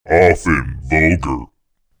often vulgar,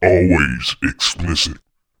 always explicit,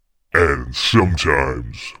 and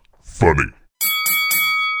sometimes funny.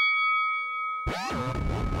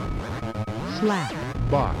 Slap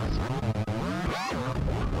Box.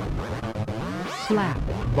 slap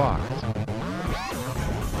Box.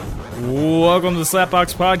 Welcome to the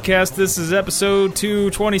Slapbox Podcast. This is episode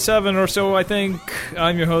 227 or so, I think.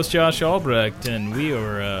 I'm your host, Josh Albrecht, and we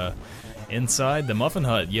are inside the Muffin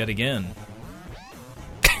Hut yet again.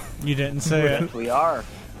 You didn't say it. Yes, we are.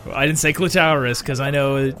 Well, I didn't say clitoris because I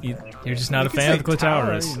know you're just not a fan of the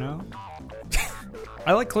clitoris. You know?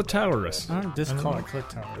 I like clitoris. Just call it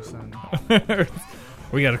clitoris. Then.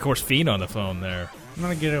 We got, of course, Fiend on the phone there. I'm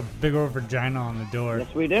gonna get a big old vagina on the door.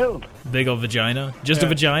 Yes, we do. Big old vagina. Just a Yeah.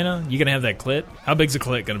 vagina? You gonna have that clit? How big's a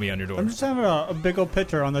clit gonna be on your door? I'm just having a big old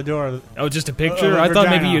picture on the door. Oh, just a picture? a I thought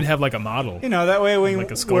maybe vagina. you'd have like a model. You know, that way when Like a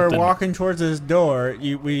we're sculpted- walking towards this door,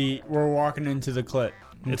 we're walking into the clit.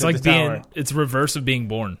 It's into like the tower. it's reverse of being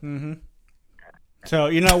born. So,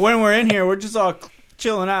 you know, when we're in here, we're just all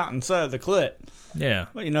chilling out inside of the clit. Yeah.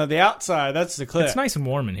 But, you know, the outside, that's the clit. It's nice and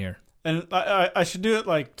warm in here. And I should do it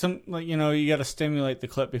like, you know, you got to stimulate the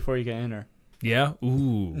clit before you can enter. Yeah?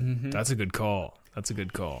 Ooh, that's a good call. That's a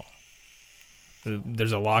good call.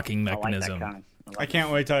 There's a locking I like that mechanism. kind. I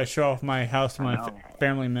can't wait till I show off my house to my know.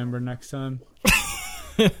 family member next time.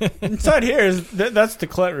 Inside here that's the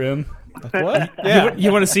clit room. What? Yeah.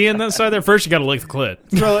 You want to see inside there? First, you got to lick the clit.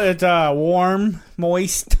 It's warm,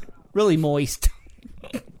 moist, really moist.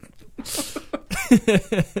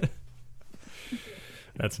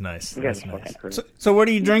 That's nice. You guys That's are nice. fucking crazy. So what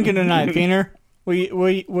are you drinking tonight, Feener?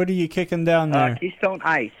 What are you kicking down there? Keystone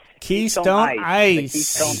Ice. Keystone The Ice.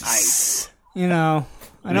 Keystone Ice. You know,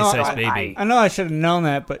 I know. Nice ice, I, baby. I know I should have known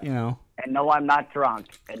that, but you know, And no, I'm not drunk.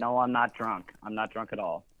 I'm not drunk at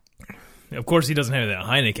all. Of course, he doesn't have that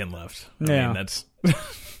Heineken left. I Yeah. mean, that's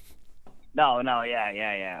No,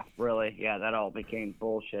 yeah. Really, yeah, that all became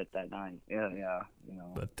bullshit that night. Yeah, you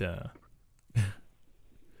know. But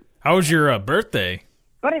how was your birthday?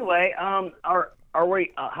 But anyway, are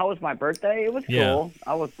we? How was my birthday? It was Yeah. cool.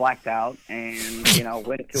 I was blacked out, and you know,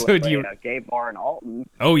 went to So do you- a gay bar in Alton,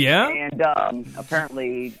 Oh yeah. and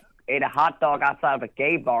apparently ate a hot dog outside of a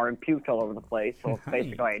gay bar and puked all over the place. So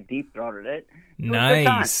basically, I deep throated it. It was a good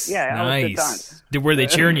time. Nice. Yeah, it was a good time. Nice. Were they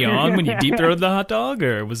cheering you on when you deep throated the hot dog,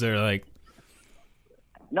 or was there like?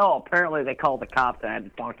 No, apparently they called the cops and I had to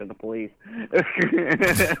talk to the police.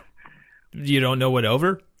 You don't know what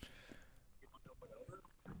over?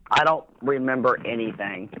 I don't remember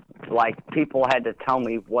anything. Like, people had to tell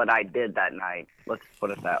me what I did that night. Let's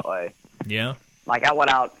put it that way. Yeah. Like, I went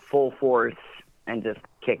out full force and just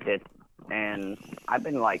kicked it. And I've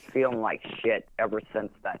been, like, feeling like shit ever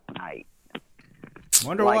since that night.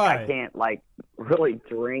 wonder Like, why. I can't, like, really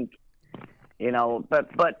drink, you know. But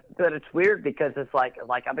it's weird because it's like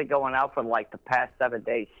I've been going out for, like, the past 7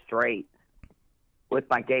 days straight with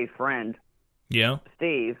my gay friend, Yeah.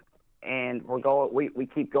 Steve, and we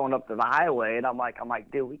keep going up to the highway, and I'm like,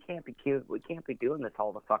 dude, we can't be doing this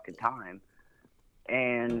all the fucking time.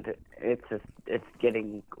 And it's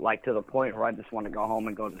getting like to the point where I just want to go home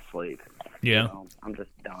and go to sleep. Yeah. You know, I'm just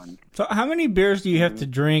done. So how many beers do you have to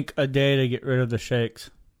drink a day to get rid of the shakes?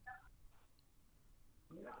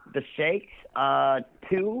 The shakes,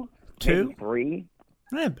 2, Two? maybe 3.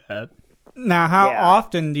 Not bad. Now, how Yeah.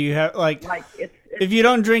 often do you have like It's if you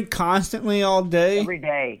don't drink constantly all day? every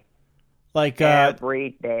day. Like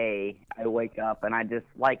Every day I wake up and I just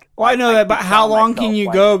like. well, I know that, but keep how telling long can myself, you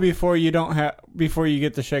like- go before you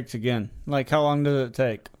get the shakes again? Like how long does it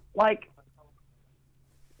take? Like,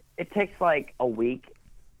 it takes like a week.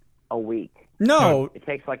 No, It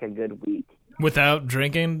takes like a good week. Without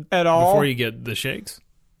drinking At all? before you get the shakes.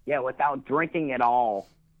 Yeah, without drinking at all.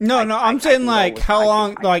 no. I'm I saying can go like with- how I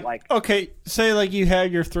long? can- Like okay, say like you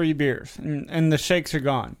had your 3 beers and the shakes are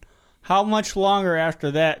gone. How much longer after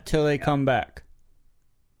that till they come back?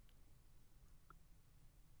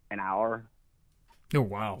 An hour. Oh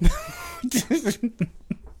wow.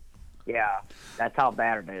 Yeah, that's how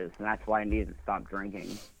bad it is, and that's why I need to stop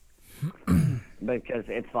drinking. Because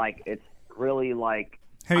it's really like.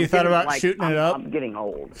 Have you I'm thought getting, about like, shooting I'm, it up? I'm getting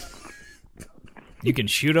old. You can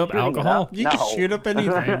shoot up Shooting it alcohol. up? You No. can shoot up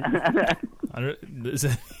anything.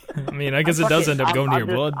 I mean, I guess it does end up going to your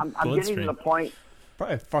blood I'm getting to bloodstream. the point.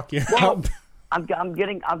 Probably fuck you Well, up. I'm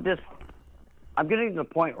getting to the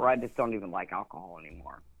point where I just don't even like alcohol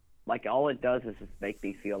anymore. Like, all it does is just make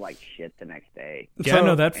me feel like shit the next day. Yeah, I So-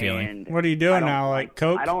 know that feeling. And What are you I doing don't now? Like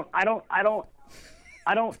coke? I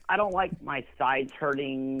don't like my sides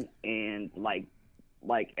hurting, and like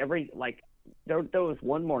there was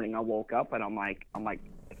one morning I woke up and I'm like,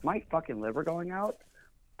 is my fucking liver going out?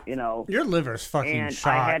 you know. Your liver's fucking And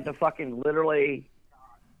shot. I had to fucking literally,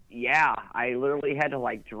 I literally had to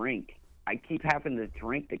like drink. I keep having to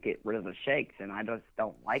drink to get rid of the shakes, and I just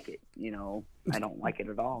don't like it. You know, I don't like it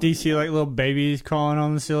at all. Do you see like little babies crawling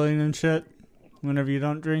on the ceiling and shit whenever you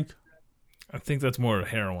don't drink? I think that's more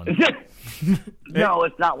heroin. No,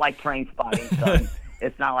 it's not like train spotting, son.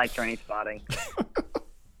 It's not like train spotting.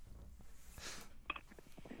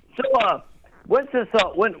 So, when's this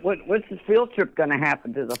field trip gonna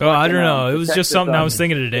happen to the? Oh, I don't know. It was Texas, just something I was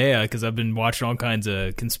thinking today because I've been watching all kinds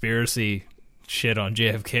of conspiracy shit on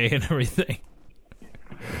JFK and everything.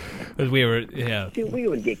 Because we were, Dude, we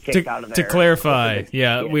would get kicked out of there. To clarify,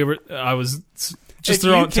 I was just if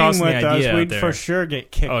you came tossing with the us, idea out we'd there. for sure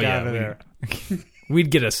get kicked out of there.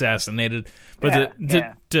 We'd get assassinated. But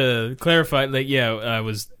to clarify, like, I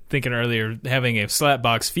was thinking earlier having a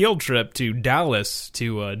Slapbox field trip to Dallas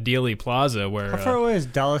to Dealey Plaza, where How far away is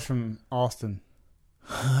Dallas from Austin?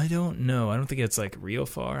 I don't know. I don't think it's like real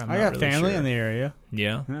far. I got family in the area.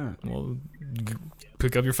 Yeah. Yeah. Well,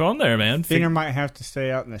 pick up your phone there, man. Feener might have to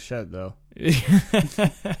stay out in the shed though.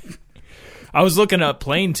 I was looking up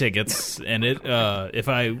plane tickets, and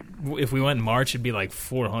if we went in March, it'd be like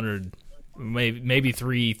 400, maybe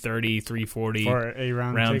 330, 340 For a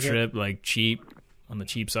round ticket? trip, like cheap on the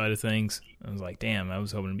cheap side of things. I was like, damn, I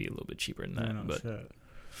was hoping to be a little bit cheaper than that. Yeah, no but shit.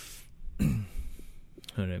 you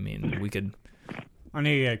know what I mean? We could I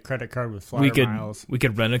need to get a credit card with flyer miles. we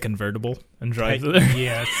could rent a convertible and drive there.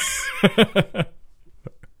 Yes.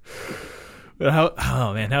 How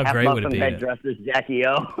great would it be? Head dresses, Jackie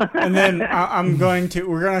O. And then we're going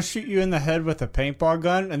to shoot you in the head with a paintball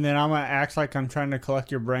gun, and then I'm going to act like I'm trying to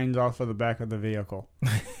collect your brains off of the back of the vehicle.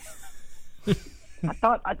 I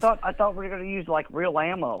thought we were going to use like real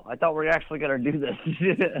ammo. I thought we were actually going to do this.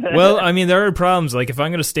 Well, I mean, there are problems. Like if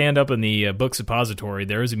I'm going to stand up in the book suppository,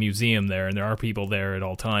 there is a museum there, and there are people there at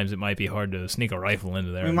all times. It might be hard to sneak a rifle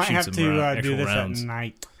into there. We and might shoot have some to actual do this rounds. at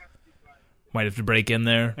night. Might have to break in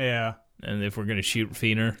there. Yeah. And if we're going to shoot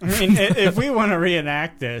Feener. I mean, if we want to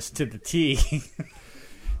reenact this to the T,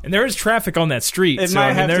 and there is traffic on that street. it so, might I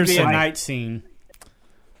mean, have to there's be some, a night scene.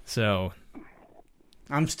 So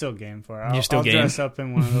I'm still game for it. You're still I'll game? dress up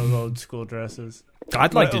in one of those old school dresses.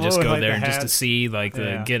 I'd like to just With, go like, there the and just to hats. see, like,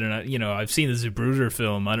 get an, I've seen the Zapruder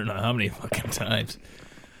film. I don't know how many fucking times.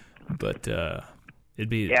 But it'd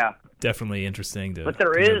be definitely interesting to But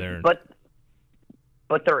there go is, there and- but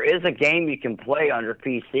there is a game you can play on your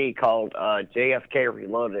PC called JFK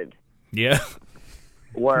Reloaded,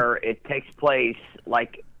 where it takes place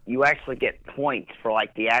like you actually get points for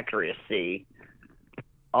like the accuracy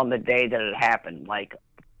on the day that it happened. Like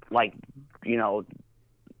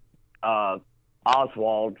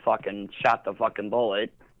Oswald fucking shot the fucking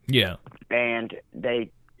bullet. Yeah. And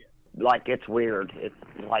they like it's weird. It's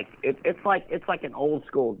like an old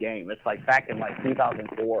school game. It's like back in like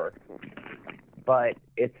 2004. But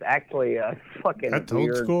it's actually a fucking That's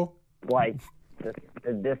weird, old school? like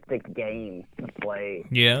sadistic game to play.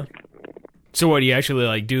 Yeah. So what, do you actually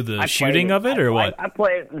like do the shooting of it or what? I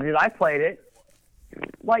played it.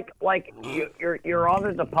 Like you're on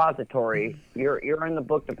the depository. You're in the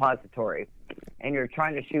book depository, and you're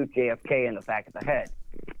trying to shoot JFK in the back of the head.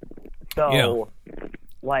 So,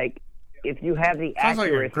 like, if you have the Sounds like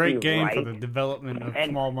accuracy a great game right, for the development of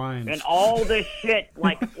small minds. and all this shit,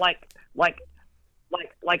 like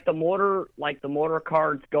the mortar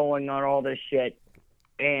cards going on all this shit,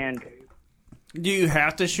 and Do you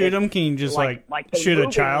have to shoot him? Can you just like the shoot a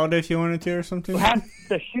movie- child if you wanted to or something? you have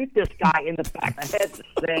to shoot this guy in the back of the head the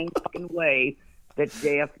same fucking way that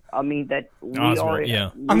that we Oswald, are. yeah.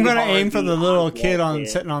 I'm gonna aim for the little Oswald kid did.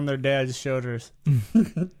 sitting on their dad's shoulders.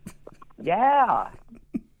 Yeah.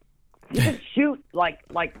 You can shoot like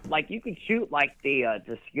you can shoot like the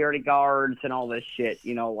security guards and all this shit,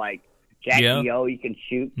 like Jackie O, you can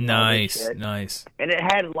shoot. and all this shit. Nice. And it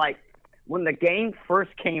had like when the game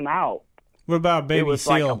first came out, What about it Baby was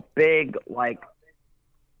Seal? like a big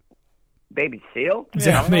Baby Seal. Is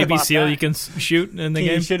that I don't know maybe about seal that. you can shoot in the Can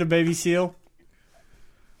game? you shoot a Baby Seal?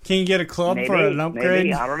 Can you get a club Maybe, for an upgrade?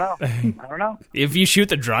 maybe. I don't know. If you shoot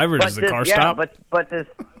the driver, does the car stop? But this.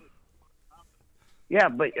 Yeah,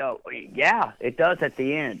 but it does at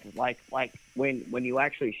the end. Like when you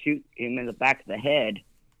actually shoot him in the back of the head,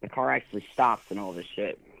 the car actually stops and all this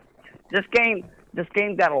shit. This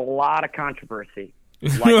game got a lot of controversy.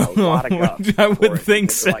 Like a lot of guff I for would it. think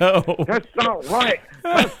It's like, so. That's not right.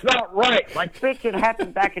 That's not right. Like bitch, it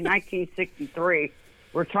happened back in 1963.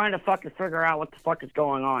 We're trying to fucking figure out what the fuck is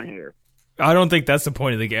going on here. I don't think that's the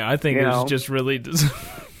point of the game. I think You it was know? just really just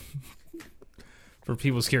for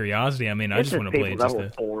people's curiosity. I mean, I It's just want to play it people just that were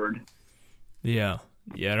to. bored. Yeah.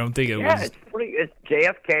 Yeah, I don't think it Yeah, was. it's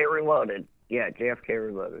JFK Reloaded. Yeah, JFK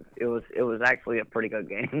Reloaded. It was actually a pretty good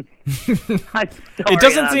game. It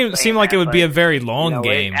doesn't seem like it would be a very long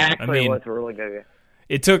game. It actually I mean, was a really good game.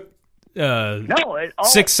 it took No,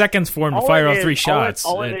 6 seconds for him to fire off 3 shots.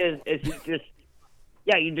 All it is you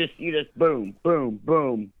just boom, boom,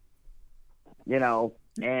 boom. You know,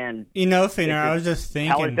 and Fina, I was just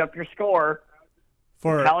thinking. tallies up your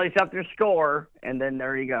score, and then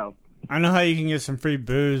there you go. I know how you can get some free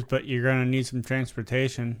booze, but you're going to need some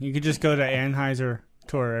transportation. You could just go to Anheuser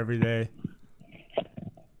tour every day.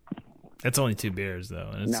 That's only 2 beers, though,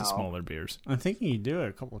 and it's the No. smaller beers. I'm thinking you do it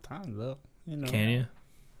a couple times, though. Can you?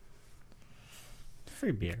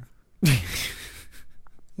 Free beer.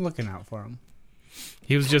 Looking out for him.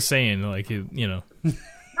 He was just saying, like, No,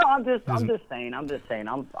 I'm just saying.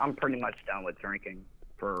 I'm pretty much done with drinking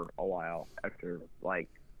for a while. After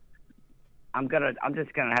I'm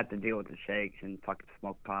just gonna have to deal with the shakes and fucking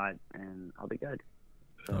smoke pot, and I'll be good.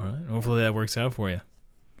 So. All right. Hopefully that works out for you.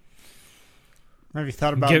 Have you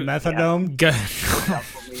thought about methadone?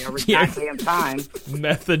 Every goddamn time.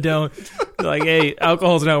 Methadone. Like, hey,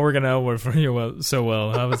 alcohol's not working out for you so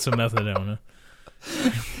well. How about some methadone? Huh?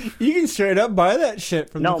 You can straight up buy that shit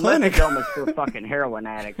from the clinic. Methadone is for fucking heroin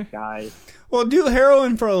addicts, guys. Well, do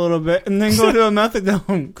heroin for a little bit and then go to a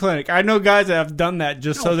methadone clinic. I know guys that have done that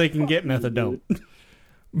just so they can get methadone.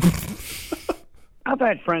 I've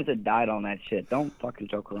had friends that died on that shit. Don't fucking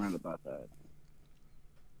joke around about that.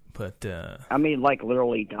 But I mean, like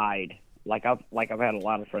literally died. Like I've had a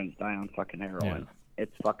lot of friends die on fucking heroin. Yeah.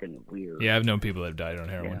 It's fucking weird. yeah, I've known people that have died on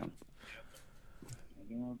heroin.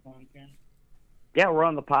 Yeah, we're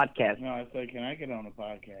on the podcast. No, I said, can I get on the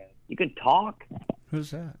podcast? You can talk.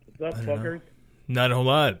 Who's that? What's up, fuckers? Not a whole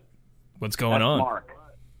lot. What's going That's on? Mark.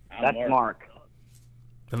 I'm That's Mark.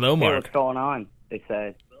 Hello, Hey, Mark. what's going on? They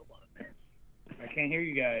say. I can't hear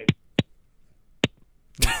you guys.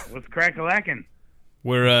 What's crack-a-lacking?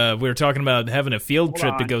 We're talking about having a field Hold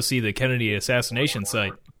trip to on. go see the Kennedy assassination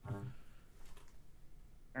site.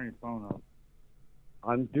 Turn your phone off.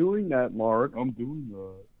 I'm doing that, Mark. I'm doing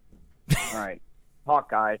that. All right. Talk,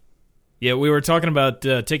 guys. Yeah, we were talking about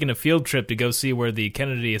taking a field trip to go see where the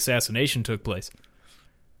Kennedy assassination took place.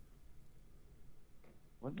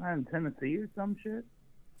 Wasn't that in Tennessee or some shit?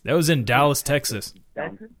 That was in Dallas, Texas.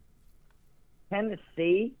 Texas?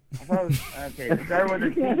 Tennessee? I thought it was, okay, start with a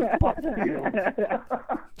T. Fuck you.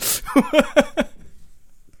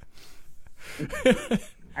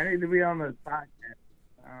 I need to be on this podcast.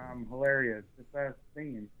 Hilarious. Just that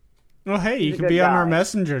singing. Well, hey, you He's a could good be on our guy.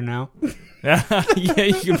 messenger now. Yeah, you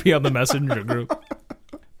can be on the messenger group.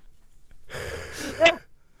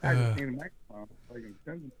 I just need a microphone. So I can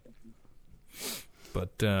send something. But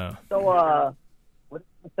So, what did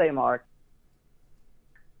you say, Mark?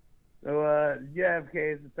 So,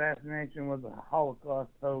 JFK's assassination was a Holocaust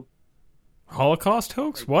hoax. Holocaust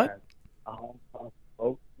hoax? What? A Holocaust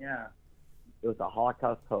hoax? Yeah. It was a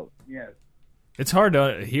Holocaust hoax. Yes. It's hard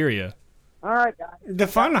to hear you. All right, guys.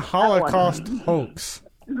 Define a Holocaust hoax.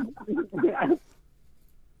 Now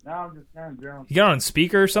I'm just kind of drunk. You got on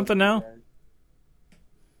speaker or something now?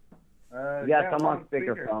 Yes, I'm on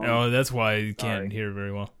speakerphone. Oh, that's why you can't Sorry. hear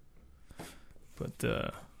very well.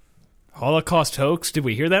 But Holocaust hoax? Did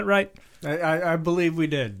we hear that right? I believe we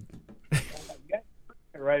did.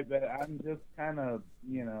 Right, but I'm just kind of,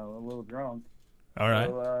 a little drunk. All right.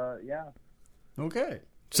 So, yeah. Okay.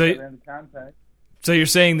 So, Get into contact. so you're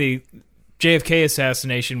saying the JFK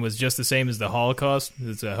assassination was just the same as the Holocaust?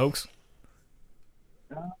 It's a hoax?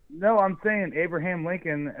 No, I'm saying Abraham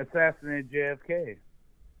Lincoln assassinated JFK.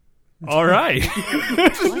 All right.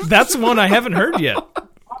 That's one I haven't heard yet.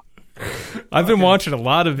 I've been watching a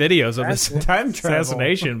lot of videos of this Time travel.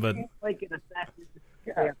 assassination, but Like an assassin.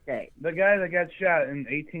 JFK. The guy that got shot in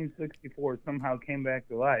 1864 somehow came back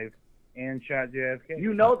to life and shot JFK.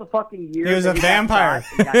 You know the fucking year. He was a that got vampire.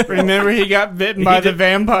 shot and got killed. Remember, he got bitten by the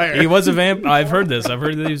vampire. he was a vamp. I've heard this. I've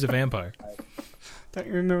heard that he was a vampire. Don't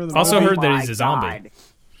you remember the Also movie? heard that My he's a zombie.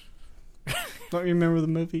 God. Don't you remember the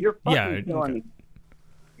movie? You're fucking Yeah, killing me.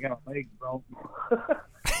 You got a leg blown.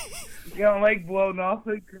 You got a leg blown off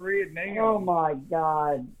in Korea. Oh my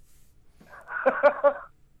God.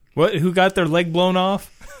 What? Who got their leg blown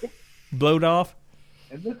off? Blowed off?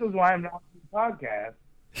 And this is why I'm not on the podcast.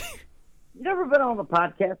 You've never been on the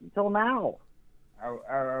podcast until now.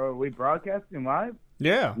 Are we broadcasting live?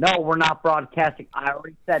 Yeah. No, we're not broadcasting. I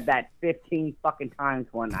already said that 15 fucking times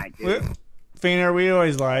one night, dude. Feener, we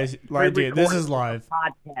always lie to you. This is live.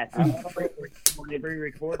 Podcast.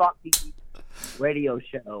 Pre-recorded. Fucking radio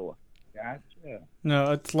show. Gotcha.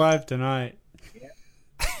 No, it's live tonight.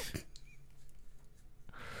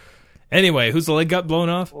 Anyway, whose leg got blown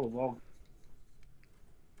off? Oh, well,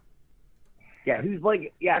 Yeah, who's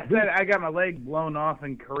like, I said I got my leg blown off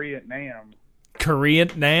in Korean Nam.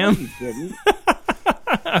 Korean Nam? you didn't.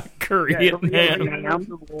 Korean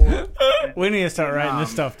Nam. We need to start writing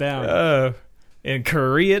this stuff down. In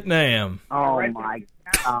Korean Nam. Oh Right my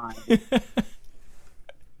god. The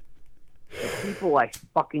people I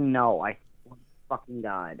fucking know, I fucking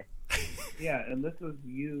God. Yeah, and this was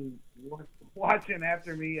you watching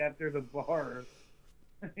after me after the bar.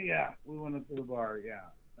 Yeah, we went up to the bar. Yeah,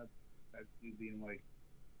 that's you being like,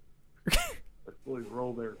 let's fully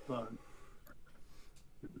roll their son.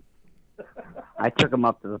 I took him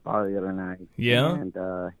up to the bar the other night. Yeah? And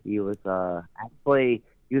he was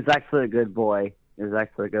actually a good boy. He was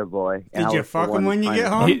actually a good boy. And Did I you was the fuck him one when you trying get to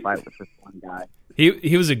home? Fight with this one guy.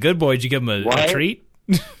 He was a good boy. Did you give him a What? treat?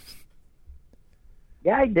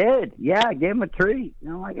 Yeah, I did. Yeah, I gave him a treat. You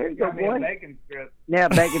know, like, here you go, Got me a boy. bacon strip. Yeah,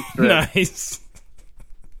 bacon strip. Nice.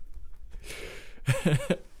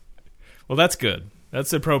 Well, that's good. That's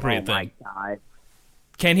the appropriate Oh my thing. God.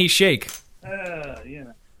 Can he shake? You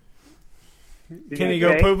know. Can you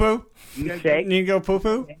go shake? poo poo? You Can shake? you go poo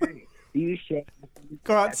poo? Do you shake?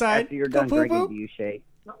 Go outside. After you're Go done poo drinking, poo. do you shake?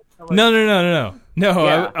 No.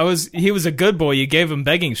 Yeah. He was a good boy. You gave him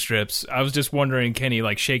begging strips. I was just wondering, can he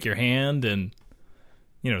like shake your hand and,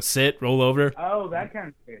 sit, roll over? Oh, that kind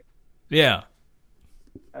of shit. Yeah.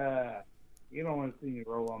 You don't want to see me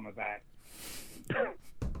roll on my back.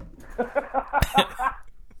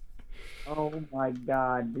 Oh my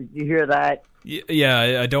God! Did you hear that?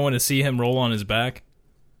 Yeah, I don't want to see him roll on his back.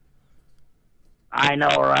 I know,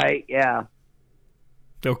 right? Yeah.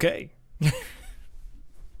 Okay. You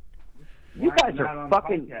Why guys not are on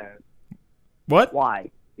fucking. podcast? What?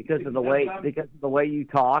 Why? Because of the way you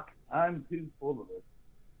talk. I'm too full of it.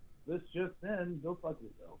 This just in, go fuck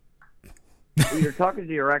yourself. Well, you're talking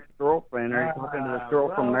to your ex-girlfriend, or you're talking to this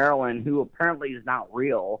girl from well- Maryland who apparently is not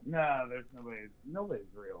real. No, there's nobody's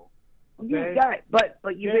real. You Okay. got it, but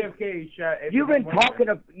you've been JFK shot. you've been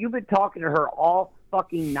Abraham talking to her all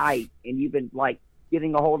fucking night, and you've been like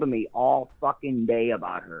getting a hold of me all fucking day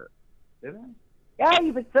about her. Lincoln. Yeah,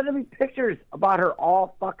 you've been sending me pictures about her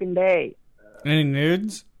all fucking day. Any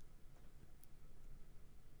nudes?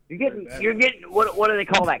 You're getting what do they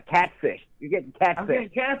call that? Catfish. You're getting I'm getting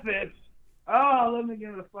catfish. catfish. Oh, let me get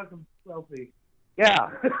a fucking selfie. Yeah.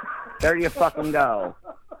 There you fucking go.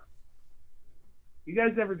 You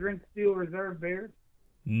guys ever drink Steel Reserve beer?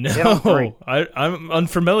 No, drink. I'm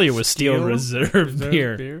unfamiliar with Steel Reserve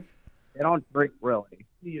beer. They don't drink really.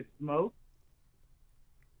 Do you smoke?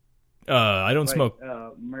 I don't Like, smoke.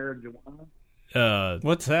 marijuana?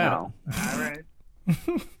 What's that? No. All right.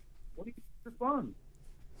 What do you do for fun?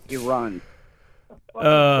 You run. What's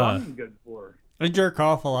fun good for? I jerk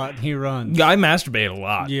off a lot and he runs. I masterbate a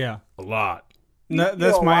lot. Yeah. A lot. That's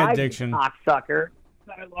You're my alive, addiction. you cocksucker.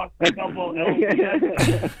 I lost a couple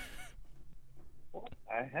LPS. What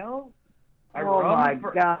the hell? I Oh run my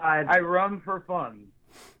for, God. I run for fun.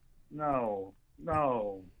 No.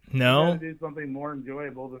 No? You gotta do something more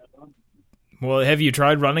enjoyable than fun. Well, have you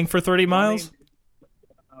tried running for 30 miles?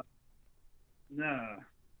 No.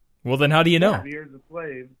 Well, then how do you know? Beer's a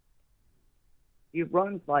slave. He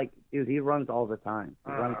runs he runs all the time.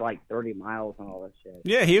 He Uh. runs like 30 miles and all that shit.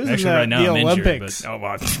 Yeah, he was Actually, in right now the I'm Olympics. injured.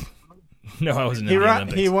 But, well, no, I wasn't he, in the ru-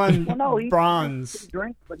 Olympics. he won Well, no, he bronze. He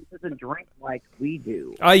drinks, but he doesn't drink like we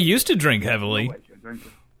do. I used to drink heavily. Nobody should drink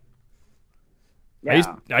it.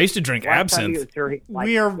 Yeah. I used to drink Last time he absinthe. was here, he, like,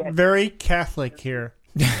 We are yeah, very Catholic here.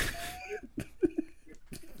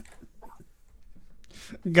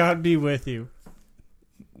 God be with you.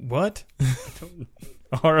 What?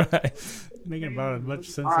 All right. Making about as much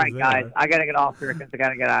sense All right, as guys, that. I gotta get off here because I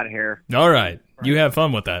gotta get out of here. All right. You have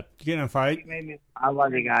fun with that. You get in a fight? Made me- I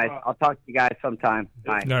love you guys. I'll talk to you guys sometime.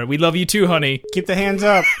 Bye. All right. We love you too, honey. Keep the hands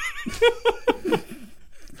up.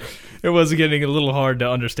 It was getting a little hard to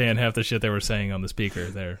understand half the shit they were saying on the speaker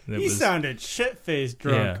there. It He was, sounded shit-faced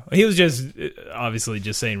drunk. Yeah. He was just obviously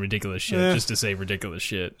just saying ridiculous shit Yeah. just to say ridiculous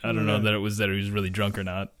shit. I don't know that he was really drunk or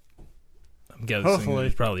not. I'm guessing Hopefully. he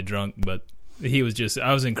was probably drunk, but he was just,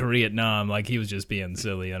 I was in Korean, like he was just being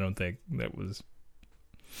silly. I don't think that was,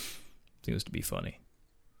 seems to be funny.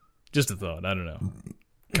 Just a thought. I don't know.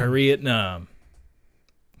 Korean.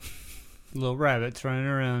 Little rabbits running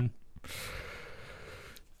around.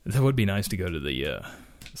 That would be nice to go to the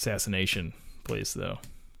assassination place, though.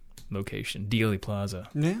 Location. Dealey Plaza.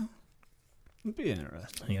 Yeah. It'd be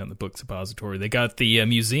interesting. Hang out in the book suppository. They got the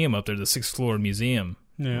museum up there, the 6th floor museum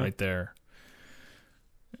Yeah. right there.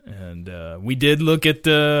 And we did look at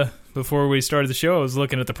before we started the show, I was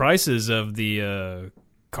looking at the prices of the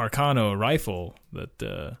Carcano rifle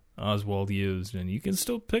that Oswald used, and you can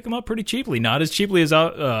still pick them up pretty cheaply. Not as cheaply as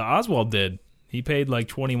Oswald did. He paid like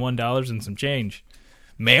 $21 and some change.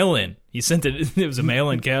 Mail-in. He sent it. It was a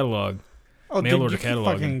mail-in catalog. Oh, Mail dude, order you can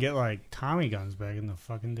catalog. fucking get like Tommy guns back in the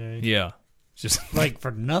fucking day. Yeah. Just Like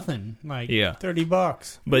for nothing. Like Yeah.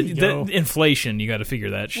 $30. But There you go. inflation, you got to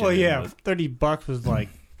figure that shit. Well, in, yeah, but- $30 was like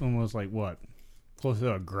almost like what? Close to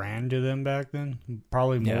 $1,000 to them back then?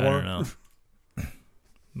 Probably more. Yeah, I don't know.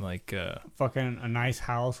 Like, Fucking a nice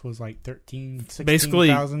house was like $13,000, basically,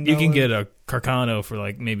 $16,000. you can get a Carcano for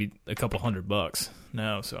like maybe a couple $100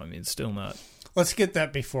 now. So I mean, it's still not. Let's get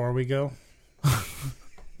that before we go.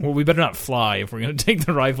 Well, we better not fly if we're going to take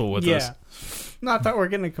the rifle with us. Not that we're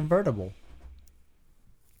getting a convertible.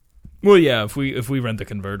 Well, yeah, if we rent the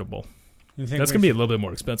convertible, You think that's we going to be a should- little bit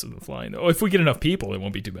more expensive than flying. Though, if we get enough people, it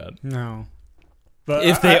won't be too bad. No. But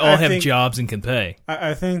If they all have think, jobs and can pay.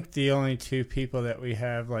 I think the only two people that we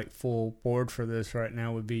have like full board for this right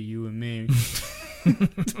now would be you and me.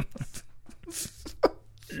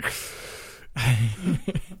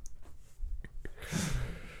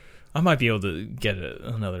 I might be able to get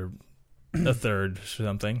a third or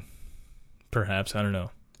something. Perhaps, I don't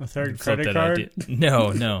know. A third Flip credit that card. idea.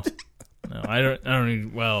 No, no. No, I don't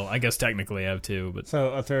even, well, I guess technically I have two, but So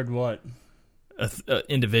a third what? a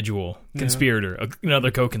individual Yeah. conspirator, another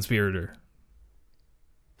co-conspirator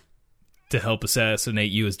to help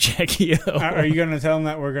assassinate you as Jackie O. Are you gonna tell them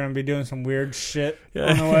that we're gonna be doing some weird shit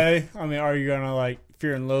on the way? I mean, are you gonna like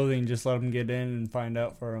Fear and Loathing just let them get in and find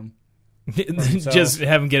out for them? Just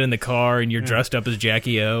have him get in the car and you're Yeah. dressed up as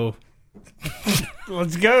Jackie O.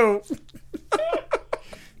 Let's go.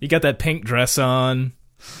 You got that pink dress on.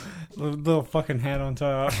 Little fucking hat on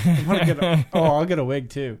top. I'm gonna get I'll get a wig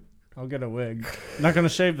too. I'll get a wig. Not gonna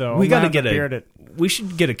shave though. We I'm gotta gonna get have to a- beard it. We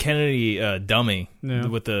should get a Kennedy dummy Yeah.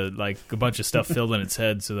 with the like a bunch of stuff filled in its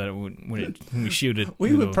head so that it would, when we shoot it,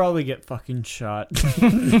 We would probably get fucking shot.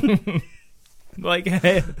 like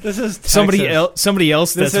hey, This is Texas. somebody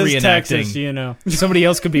else This that's is reenacting. Texas, you know. Somebody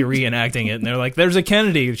else could be reenacting it, and they're like, "There's a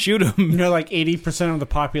Kennedy, shoot You him." know, like 80% of the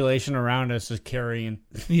population around us is carrying.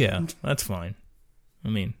 Yeah, that's fine. I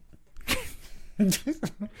mean,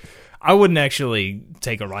 I wouldn't actually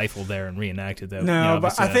take a rifle there and reenact it. Though. No, Yeah,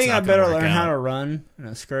 but obviously I think I that's not gonna better work learn how out. to run in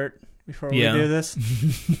a skirt before Yeah. we do this.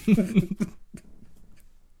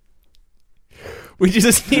 We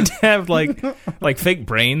just need to have like fake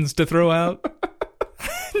brains to throw out.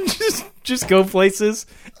 just go places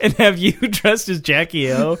and have you dressed as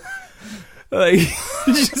Jackie O. Like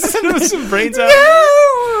just throw some brains out.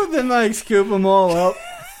 No! Then like scoop them all up.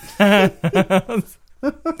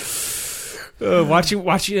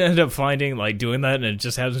 Watch you end up finding like doing that, and it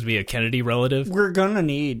just happens to be a Kennedy relative. We're gonna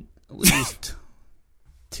need at least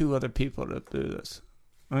 2 other people to do this.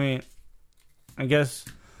 I mean, I guess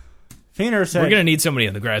Feener said We're gonna need somebody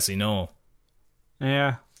on the grassy knoll.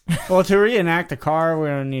 yeah. Well, to reenact the car, we're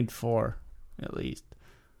gonna need 4 at least.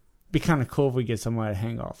 Be kind of cool if we get somebody to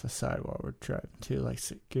hang off the side while we're driving too, like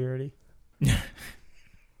security.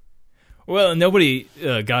 Well, nobody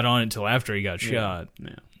got on it until after he got shot. Yeah.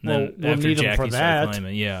 And then Well, we'll after need 'em Jackie for started that.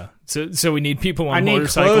 climbing, yeah. So we need people on I need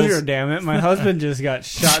motorcycles. closure, damn it! My husband just got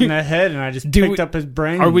shot in the head, and I just Do picked we- up his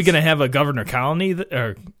brain. Are we gonna have a Governor Colony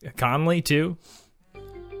or Conley too?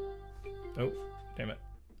 Oh, damn it!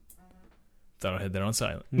 Thought I had that on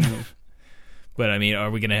silent. No. But I mean, are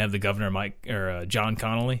we gonna have the Governor Mike or John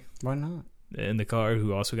Connolly Why not? in the car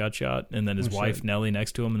who also got shot, and then his We wife should. Nellie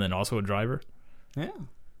next to him, and then also a driver? Yeah.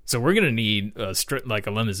 So we're gonna need a like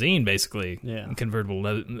a limousine, basically. Yeah. A convertible.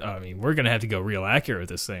 I mean, we're gonna have to go real accurate with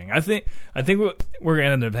this thing. I think we're gonna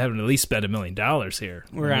end up having to at least spend $1 million here.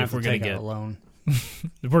 We're I mean, gonna if have to take out a loan.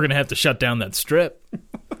 we're gonna have to shut down that strip.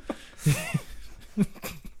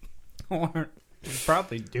 Or you'd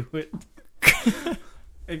probably do it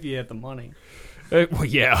if you had the money. Well,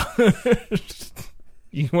 yeah.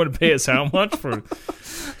 You want to pay us how much for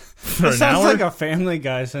That an sounds hour? like a Family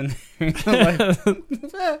Guy scenario.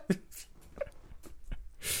 Like,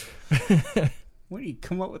 where do you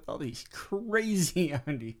come up with all these crazy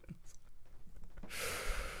ideas?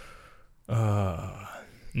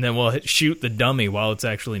 And then we'll shoot the dummy while it's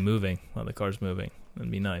actually moving, while the car's moving.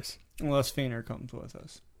 That'd be nice. Unless Feener comes with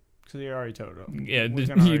us. Because he already told him. Yeah, We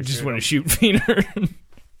can you already just shoot want to him. shoot Feener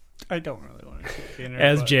I don't really want to shoot Feener.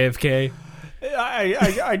 as but JFK.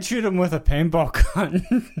 I'd shoot him with a paintball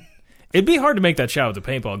gun. It'd be hard to make that shot with a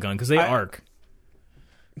paintball gun because they arc.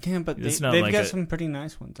 Yeah, but It's not they've like got a- some pretty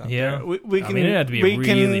nice ones out Yeah, there. We can, I mean, it'd have to be we a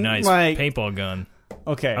can, really nice like, paintball gun.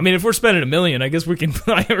 Okay. I mean, if we're spending $1 million, I guess we can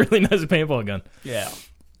buy a really nice paintball gun. yeah.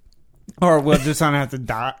 Or we'll just not have to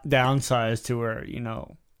downsize to where,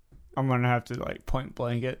 I'm going to have to, like, point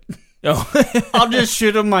blank it. Oh, I'll just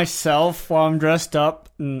shoot him myself while I'm dressed up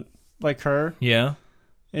and like her, yeah.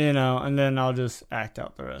 and then I'll just act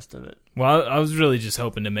out the rest of it. Well, I was really just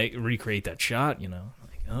hoping to recreate that shot, like,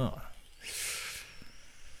 oh.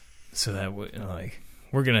 So that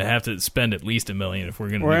we're gonna have to spend at least $1 million if we're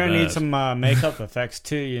gonna. We're do gonna that. need some makeup effects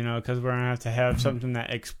too, because we're gonna have to have something that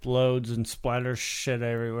explodes and splatters shit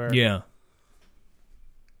everywhere. Yeah.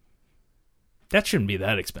 That shouldn't be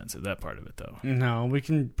that expensive. That part of it, though. No, we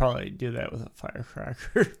can probably do that with a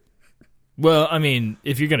firecracker. Well, I mean,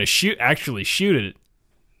 if you're gonna actually shoot it,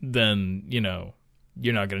 then you're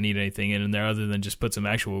not gonna need anything in there other than just put some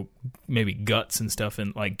actual maybe guts and stuff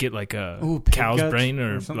in, like get like a Pig cow's guts brain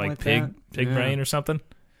or something like like pig that. Yeah. brain or something.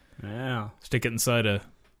 Yeah. Stick it inside a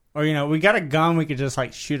Or we got a gun. We could just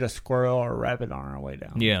like shoot a squirrel or a rabbit on our way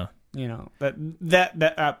down. yeah. That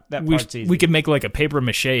part's easy. We could make like a paper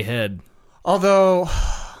mache head. Although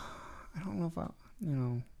I don't know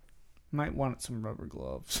if might want some rubber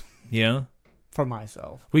gloves Yeah. for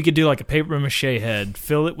myself. We could do like a paper mache head,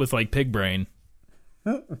 fill it with like pig brain.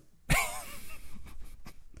 And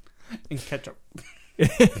ketchup.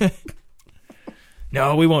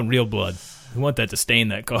 No, we want real blood. We want that to stain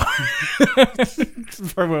that car.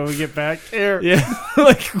 For when we get back here. Yeah.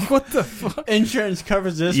 Like, what the fuck? Insurance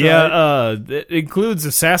covers this. Yeah, right? it includes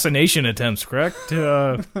assassination attempts, correct?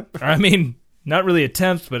 I mean, not really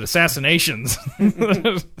attempts, but assassinations.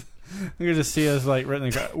 You're gonna see us like written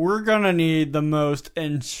in the car. We're gonna need the most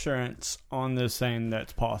insurance on this thing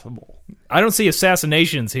that's possible. I don't see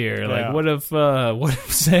assassinations here. Like, Yeah. what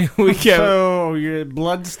if say we get So your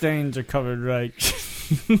blood stains are covered, right?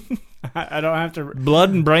 I don't have to. blood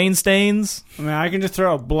and brain stains? I mean, I can just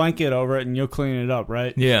throw a blanket over it and you'll clean it up,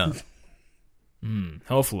 right? Yeah.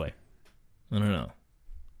 Hopefully. I don't know.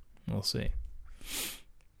 We'll see.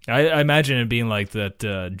 I imagine it being like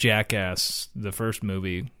that Jackass, the first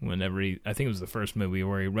movie, whenever I think it was the first movie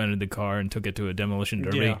where he rented the car and took it to a demolition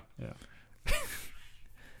derby. Yeah.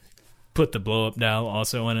 Put the blow-up doll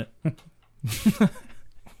also in it.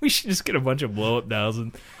 We should just get a bunch of blow-up dolls.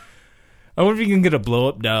 And I wonder if you can get a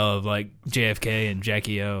blow-up doll of, like, JFK and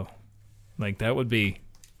Jackie O. Like, that would be...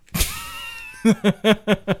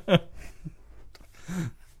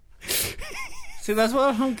 See, that's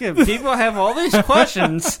what I don't get. People have all these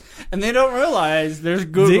questions, and they don't realize there's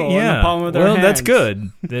Google in the palm of their hands. That's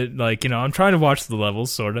good. That, like, I'm trying to watch the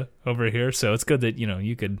levels, sort of, over here, so it's good that,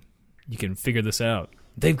 you can figure this out.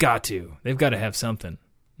 They've got to have something.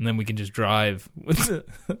 And then we can just drive. I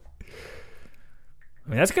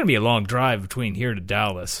mean, that's going to be a long drive between here to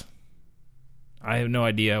Dallas. I have no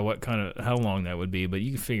idea how long that would be, but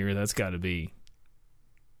you can figure that's got to be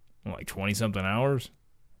like 20-something hours.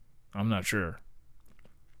 I'm not sure.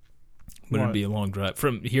 But it'd be a long drive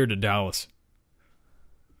from here to Dallas.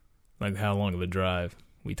 Like, how long of a drive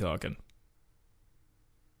we talking?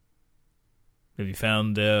 Have you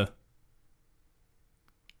found we're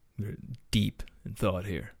deep in thought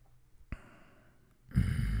here?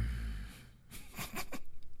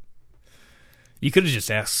 You could have just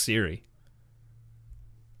asked Siri.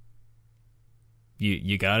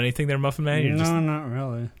 You got anything there, Muffin Man? You're No, not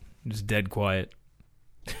really. just dead quiet.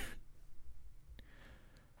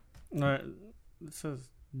 It says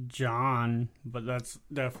John, but that's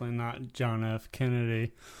definitely not John F.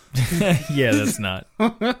 Kennedy. Yeah, that's not.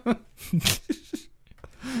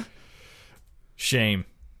 Shame.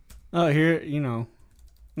 Oh, here,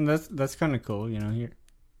 that's kind of cool. Here,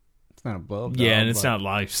 it's not a blow up. Yeah, and it's not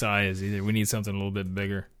life size either. We need something a little bit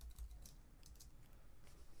bigger.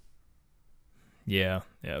 Yeah,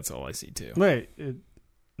 that's all I see too. Wait,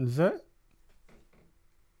 is that?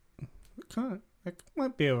 I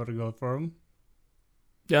might be able to go for him.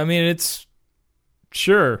 I mean, it's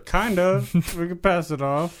sure Kind of. We could pass it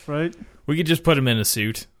off, right? we could just put him in a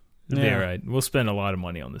suit. It'd be Yeah. all right. We'll spend a lot of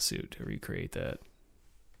money on the suit to recreate that.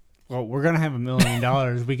 Well, we're gonna have $1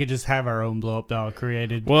 million. We could just have our own blow up doll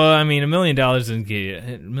created. Well, I mean, $1 million doesn't get you.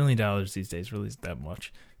 $1 million these days really isn't that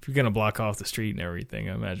much. If you're gonna block off the street and everything,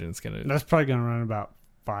 I imagine it's gonna. That's probably gonna run about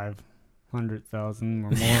 500,000 or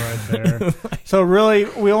more right there. So really,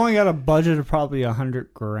 we only got a budget of probably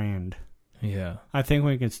 $100,000. Yeah, I think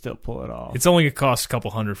we can still pull it off. it's only gonna cost a couple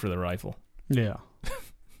hundred for the rifle. Yeah.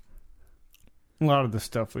 A lot of the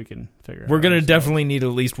stuff we can figure out. We're gonna ourselves. definitely need at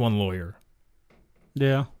least one lawyer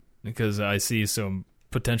Yeah. because I see some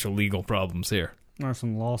potential legal problems here. Or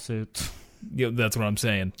some lawsuits. Yeah, that's what I'm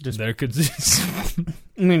saying. Just- There could.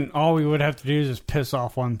 I mean, all we would have to do is just piss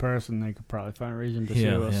off one person. They could probably find a reason to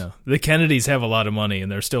sue us. Yeah. The Kennedys have a lot of money,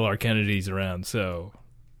 and there still are Kennedys around, so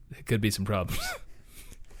it could be some problems.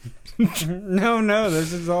 No,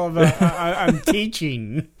 this is all about. I'm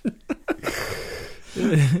teaching.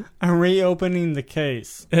 I'm reopening the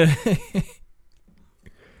case.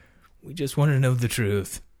 We just want to know the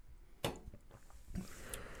truth.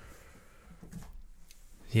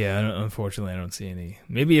 Yeah, unfortunately, I don't see any.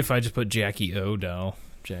 Maybe if I just put Jackie O doll,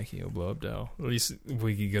 Jackie O blow up doll. At least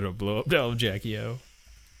we could get a blow up doll of Jackie O.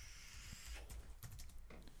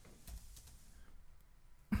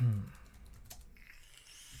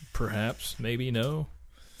 Perhaps, maybe, no.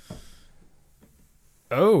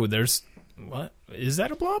 Oh, there's what? Is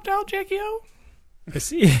that a blow up doll, Jackie O? I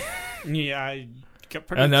see. Yeah, I got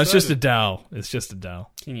pretty No, it's just a excited. doll. It's just a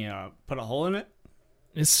doll. Can you put a hole in it?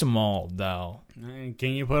 It's small doll. Can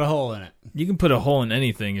you put a hole in it? You can put a hole in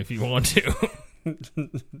anything if you want to.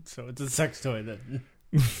 So it's a sex toy then.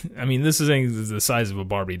 I mean, this is the size of a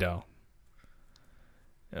Barbie doll.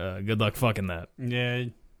 Good luck fucking that. Yeah,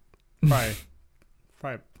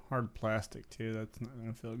 probably hard plastic too. That's not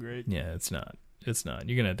gonna feel great. Yeah, it's not. It's not.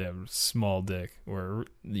 You're gonna have to have a small dick, or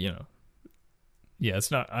Yeah, it's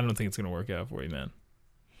not. I don't think it's gonna work out for you, man.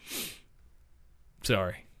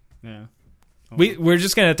 Sorry. Yeah. We're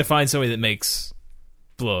just gonna have to find somebody that makes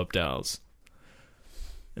blow up dolls,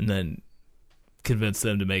 and then convince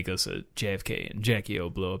them to make us a JFK and Jackie O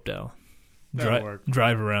blow up doll. That'll work.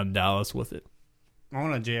 Drive around Dallas with it. I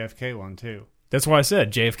want a JFK one too. That's why I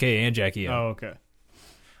said JFK and Jackie O. Oh, okay.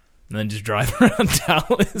 And then just drive around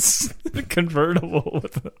Dallas in a convertible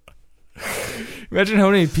with a... Imagine how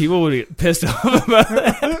many people would get pissed off about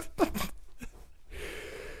that.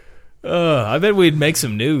 I bet we'd make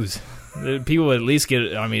some news. People would at least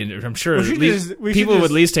get. I mean, I'm sure We should people just- would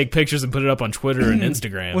at least take pictures and put it up on Twitter and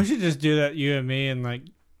Instagram. We should just do that, you and me, and like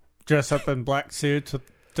dress up in black suits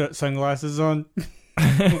with sunglasses on.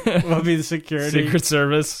 We'll be the security. Secret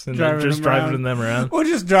Service and then Driving just them driving around. them around. We'll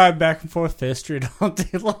just drive back and forth Fifth Street all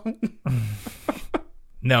day long.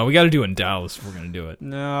 No, we got to do it in Dallas if we're gonna do it.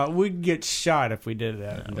 No, we'd get shot if we did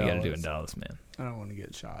that. No, we got to do it in Dallas, man. I don't want to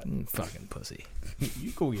get shot. Fucking pussy.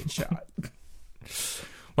 You go get shot.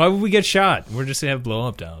 Why would we get shot? We're just gonna have blow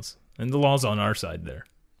up dolls, and the law's on our side there.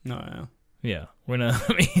 No, yeah. Yeah, we're not.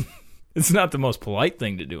 I mean, it's not the most polite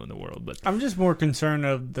thing to do in the world, but I'm just more concerned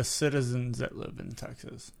of the citizens that live in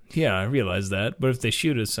Texas. yeah, I realize that. But if they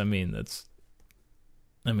shoot us, I mean,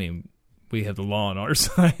 we have the law on our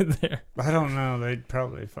side there. I don't know. They'd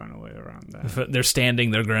probably find a way around that. If they're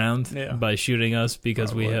standing their ground Yeah. by shooting us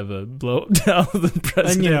because we Probably. have a blow up doll of the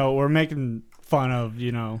president. And we're making fun of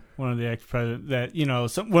one of the ex-presidents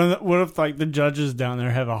that what if like the judges down there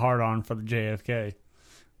have a hard on for the JFK?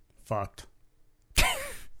 Fucked.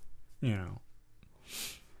 Yeah,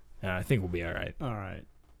 I think we'll be all right. All right.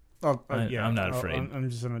 I'm not afraid. I'm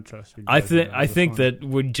just gonna trust you. I think that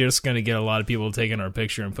we're just going to get a lot of people taking our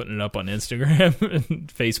picture and putting it up on Instagram and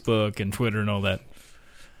Facebook and Twitter and all that.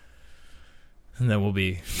 And then we'll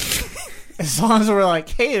be... as long as we're like,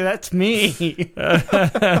 hey, that's me.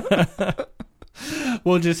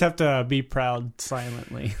 We'll just have to be proud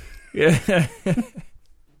silently. Yeah.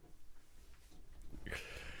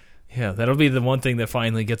 Yeah, that'll be the one thing that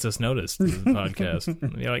finally gets us noticed in the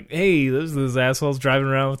podcast. You're like, hey, those assholes driving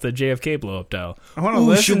around with the JFK blow-up doll. I want to Ooh,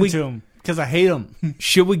 listen should we- to him because I hate him.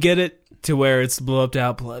 Should we get it to where it's blow-up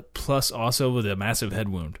doll plus also with a massive head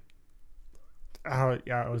wound? Oh,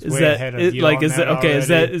 yeah, I was Is way that ahead of it, you. like? on Is that okay?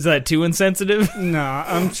 already. Is that too insensitive? No,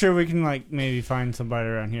 I'm sure we can like maybe find somebody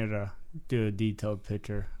around here to do a detailed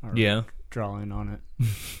picture or Yeah, drawing on it.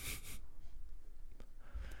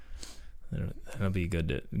 that'll be good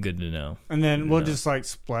to know. And then we'll No. just like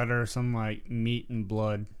splatter some like meat and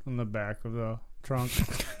blood on the back of the trunk.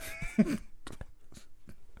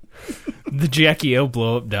 The Jackie O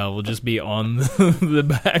blow-up doll will just be on the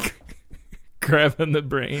back, grabbing the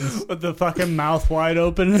brains. With the fucking mouth wide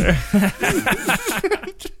open.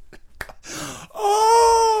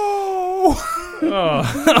 Oh!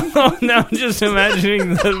 Oh, now I'm just imagining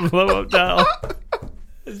the blow-up doll.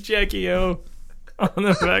 It's Jackie O on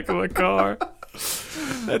the back of a car.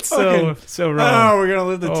 That's so Oh, wrong. we're gonna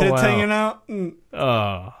leave the Oh, tits wow. hanging out.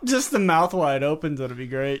 Oh. Just the mouth wide open. That'd be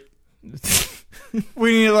great.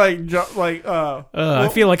 We need to I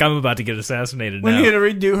feel like I'm about to get assassinated we now. need to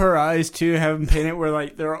redo her eyes too. Have them painted where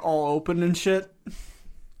like they're all open and shit.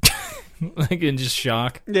 Like in just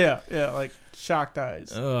shock. Yeah, like shocked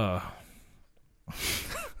eyes, Oh.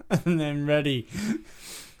 and then ready,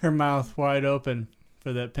 her mouth wide open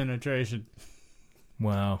for that penetration.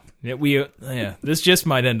 Wow. Yeah, this just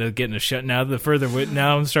might end up getting a shot. Now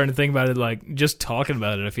now I'm starting to think about it, like just talking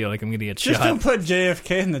about it, I feel like I'm going to get Just shot. don't put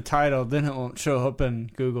JFK in the title, then it won't show up in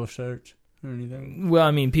Google search or anything. Well, I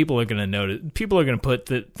mean, people are going to notice. People are going to put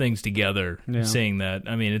things together, Yeah. seeing that.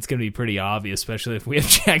 I mean, it's going to be pretty obvious, especially if we have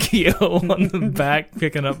Jackie O on the back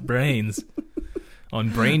picking up brains. on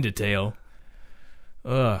brain detail.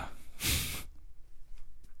 Ugh.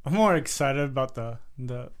 I'm more excited about the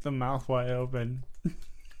mouth wide open.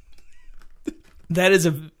 That is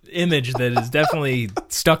an image that is definitely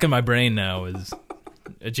stuck in my brain now. Is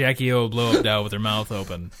a Jackie O blow up doll with her mouth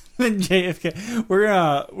open. Then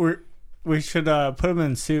JFK. We should put him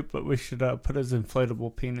in soup, but we should put his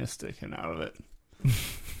inflatable penis sticking out of it.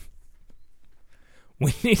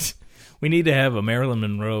 We need to have a Marilyn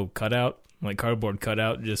Monroe cutout, like cardboard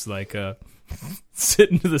cutout, just like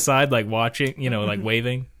sitting to the side, like watching, like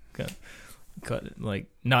waving, cut, like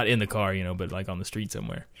not in the car, but like on the street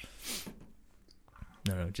somewhere.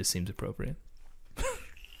 No, it just seems appropriate.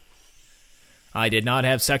 I did not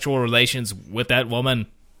have sexual relations with that woman,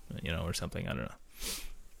 or something. I don't know.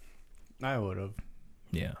 I would have.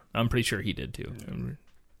 Yeah, I'm pretty sure he did too.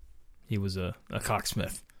 He was a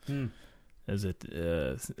cocksmith, as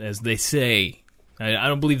they say. I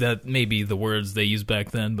don't believe that may be the words they used back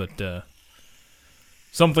then, but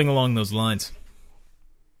something along those lines.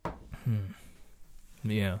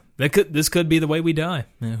 Yeah, this could be the way we die.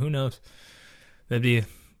 Yeah, who knows?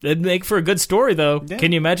 That'd make for a good story, though. Yeah.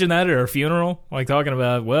 Can you imagine that at our funeral? Like talking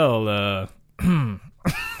about,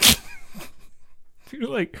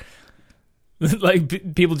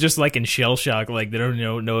 like people just like in shell shock, like they don't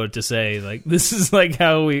know what to say. Like this is like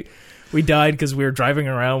how we died because we were driving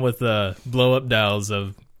around with blow up dolls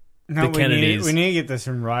of the Kennedys. We need to get this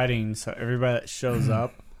in writing, so everybody that shows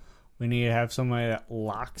up, we need to have somebody that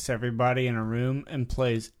locks everybody in a room and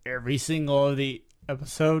plays every single of the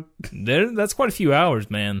episode. That's quite a few hours,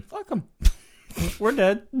 man. Fuck them. We're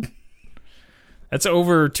dead. That's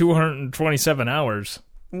over 227 hours.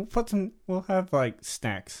 We'll have like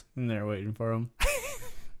snacks in there waiting for them.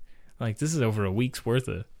 Like this is over a week's worth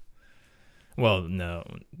of. Well, no.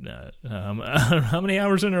 How many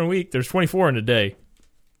hours in a week? There's 24 in a day.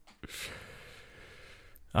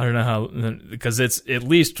 I don't know how, because it's at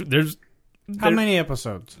least how many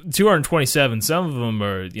episodes? 227. Some of them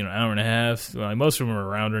are hour and a half. Like most of them are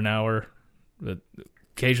around an hour, but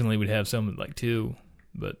occasionally we'd have some like 2.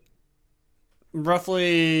 But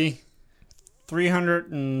roughly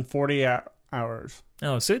 340 hours.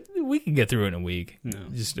 Oh, so we can get through it in a week. No.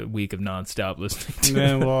 Just a week of nonstop listening to and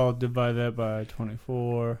then we'll divide that by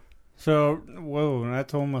 24. So, whoa,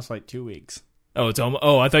 that's almost like 2 weeks. Oh, it's almost.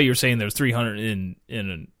 Oh, I thought you were saying there's 300 in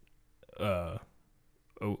an. Oh,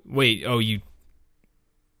 wait. Oh, you.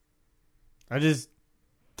 I just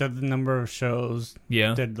did the number of shows.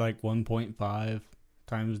 Yeah. Did like 1.5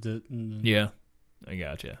 times it. Yeah, I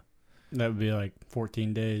gotcha. That would be like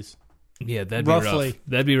 14 days. Yeah, that'd be rough.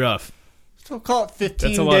 That'd be rough. So call it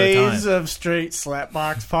 15 days of straight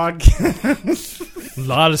Slapbox podcast. A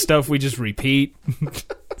lot of stuff we just repeat.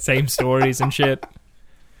 Same stories and shit.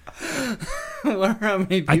 How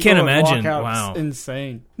many people I can't imagine. Walk out wow.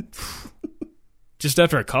 Insane. Just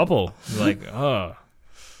after a couple. Like, oh.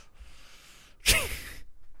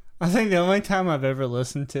 I think the only time I've ever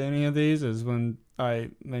listened to any of these is when I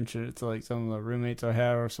mentioned it to like some of the roommates I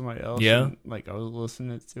have or somebody else. Yeah. And, like I was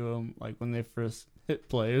listening to them like when they first hit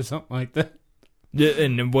play or something like that.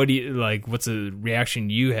 And what do you like? What's the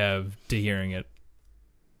reaction you have to hearing it?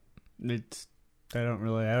 I don't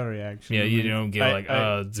really have a reaction. Yeah, you don't get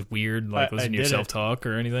it's weird, like listening to yourself talk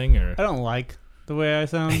or anything, or I don't like the way I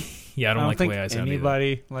sound. Yeah, I don't like the way I sound.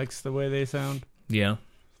 Anybody likes the way they sound. Yeah,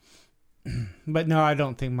 but no, I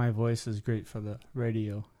don't think my voice is great for the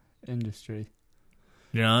radio industry.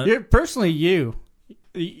 You're not? Personally,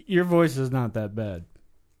 your voice is not that bad.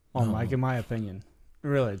 Like in my opinion,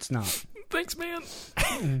 really, it's not. Thanks, man.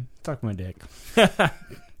 Suck my dick.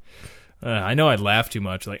 I know I'd laugh too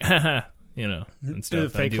much, like and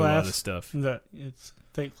stuff. I do a lot of stuff. It's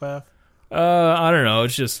fake laugh. I don't know.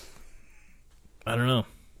 It's just I don't know.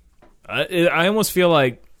 I almost feel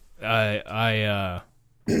like I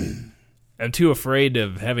I'm too afraid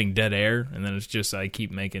of having dead air, and then it's just I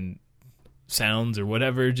keep making sounds or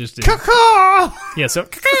whatever. Just yeah, so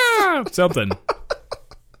something.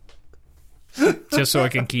 Just so I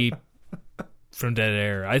can keep from dead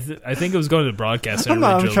air. I think it was going to the broadcast center.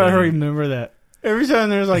 I'm trying to remember that. Every time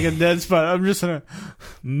there's like a dead spot, I'm just gonna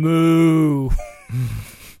moo.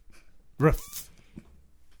 Ruff.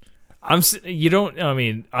 I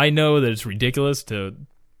know that it's ridiculous to.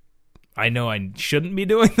 I know I shouldn't be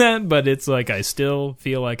doing that, but it's like I still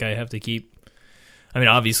feel like I have to keep. I mean,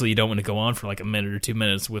 obviously, you don't want to go on for like a minute or 2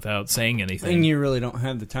 minutes without saying anything. And you really don't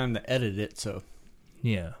have the time to edit it, so.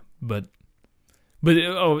 Yeah, but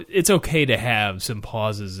it's okay to have some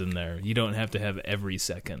pauses in there. You don't have to have every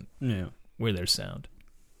second where there's sound.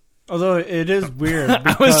 Although it is weird.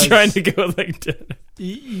 I was trying to go like that.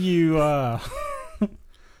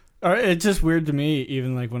 Or it's just weird to me,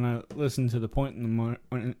 even like when I listen to the point in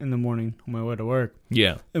the morning on my way to work,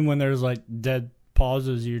 Yeah. and when there's like dead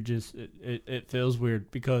pauses, you're just it feels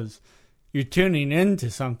weird because you're tuning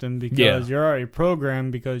into something because you're already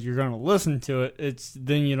programmed because you're going to listen to it. It's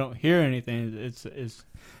then you don't hear anything. It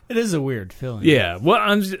is a weird feeling. Yeah. Well,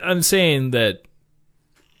 I'm saying that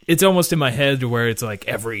it's almost in my head to where it's like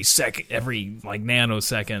every second, every like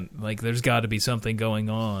nanosecond, like there's got to be something going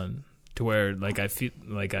on to where like I feel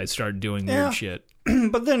like I start doing weird shit.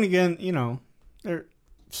 But then again, there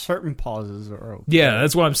certain pauses are okay. Yeah,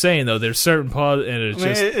 that's what I'm saying though. There's certain pauses, and it's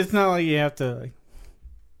just it's not like you have to like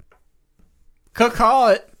call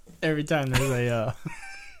it every time there's a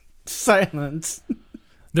silence.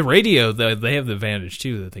 the radio. They have the advantage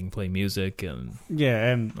too that they can play music and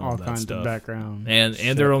And all all that kinds stuff. of background. and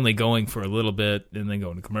shit. they're only going for a little bit and then go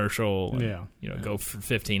into commercial. And, Yeah. go for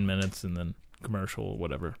 15 minutes and then commercial or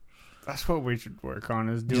whatever. That's what we should work on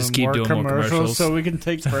is doing Just keep more doing more commercials. so we can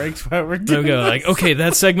take breaks while we're They'll doing go like, this. okay,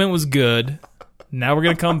 that segment was good. Now we're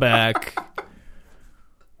gonna come back.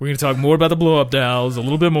 We're gonna talk more about the blow up dolls a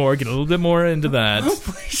little bit more. Get a little bit more into that.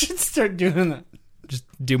 We should start doing that. Just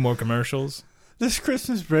do more commercials. This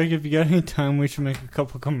Christmas break, if you got any time, we should make a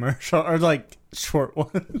couple commercial or like short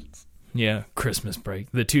ones. Yeah, Christmas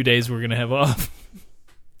break. The 2 days we're gonna have off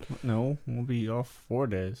No, we'll be off 4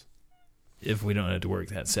 days. if we don't have to work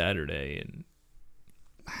that Saturday. And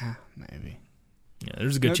Maybe. yeah,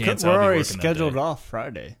 there's a good No, chance we're I'll be already working scheduled that day. off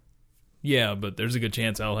Friday. Yeah, but there's a good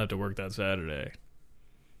chance I'll have to work that Saturday.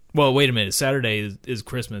 Well, wait a minute. Saturday is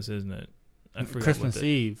Christmas, isn't it? I forgot Christmas what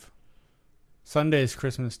Eve. Sunday is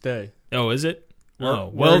Christmas Day. Oh, is it? Oh,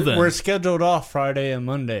 We're- well then. We're scheduled off Friday and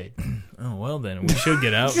Monday. Oh, well then. We should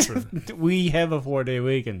get out for... We have a 4-day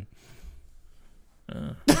weekend.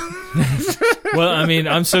 Well, I mean,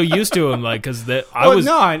 I'm so used to them, like, because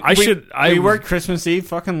We worked Christmas Eve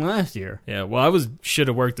fucking last year. Yeah, well, should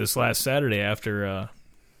have worked this last Saturday after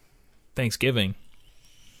Thanksgiving,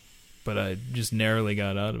 but I just narrowly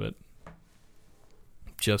got out of it.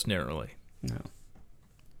 Just narrowly. No.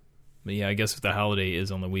 But yeah, I guess if the holiday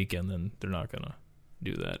is on the weekend, then they're not gonna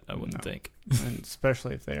do that. I wouldn't No. think. And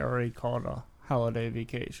especially if they already called a holiday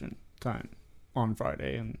vacation time on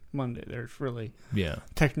Friday and Monday. There's really, Yeah,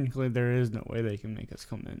 technically, there is no way they can make us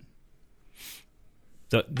come in.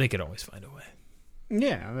 they could always find a way.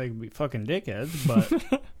 Yeah, they could be fucking dickheads,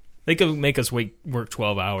 but They could make us work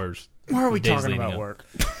 12 hours. why are we Days talking leading about up. work?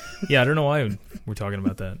 Yeah, I don't know why we're talking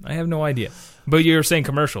about that. I have no idea. But you're saying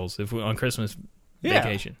commercials if we on Christmas Yeah.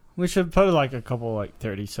 vacation. We should put like a couple, like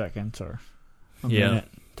 30 seconds or a Yeah. minute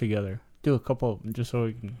together. Do a couple of them just so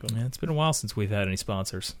we can go. Yeah, it's been a while since we've had any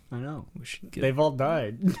sponsors. I know. We should get. They've all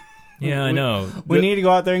died. Yeah, I know. We need to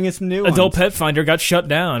go out there and get some new Adult ones. Pet Finder got shut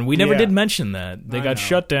down. We never Yeah. did mention that. They I got know.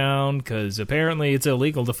 shut down because apparently it's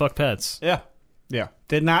illegal to fuck pets. Yeah. Yeah.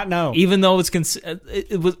 Did not know. Even though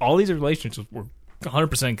it was all these relationships were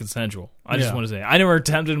 100% consensual. I just Yeah. want to say I never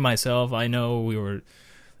attempted it myself. I know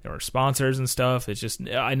there were sponsors and stuff. It's just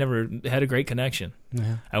I never had a great connection.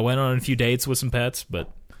 Yeah. I went on a few dates with some pets,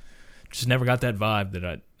 but just never got that vibe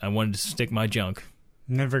that I wanted to stick my junk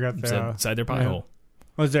Never got the. inside their pie yeah. hole.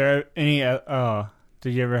 Was there any?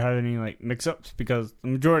 Did you ever have any like mix-ups? Because the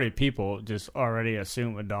majority of people just already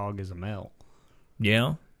assume a dog is a male.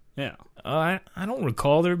 Yeah. Yeah. I don't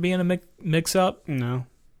recall there being a mix up. No.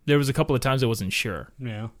 There was a couple of times I wasn't sure,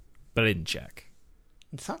 Yeah. but I didn't check.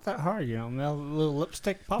 It's not that hard, male little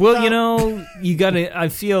lipstick pops Well, out. you know, I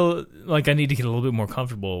feel like I need to get a little bit more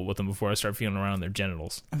comfortable with them before I start feeling around their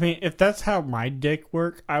genitals. I mean, if that's how my dick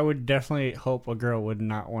work, I would definitely hope a girl would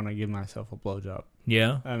not want to give myself a blowjob.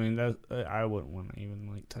 Yeah? I mean, I wouldn't want to even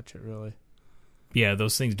like touch it really. Yeah,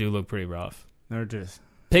 those things do look pretty rough. They're just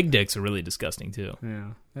Pig dicks are really disgusting, too.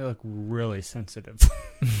 yeah, they look really sensitive.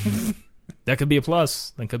 That could be a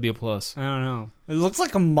plus. That could be a plus. I don't know. It looks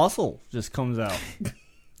like a muscle just comes out.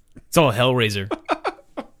 It's all Hellraiser.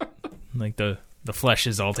 Like the flesh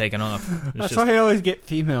is all taken off. It's That's just- why I always get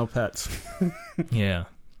female pets. Yeah.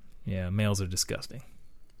 Yeah, males are disgusting.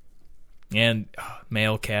 And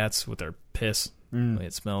male cats with their piss. The way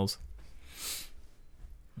it smells.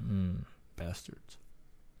 Bastards.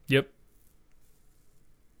 Yep.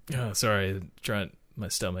 Oh, sorry. Trying my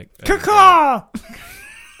stomach. Caw!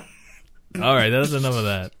 All right, that's enough of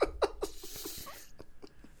that.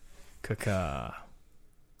 Caca.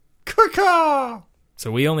 Caw!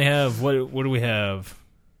 So we only have what do we have?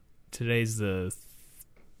 Today's the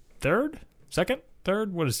third? Second?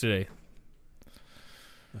 Third? What is today?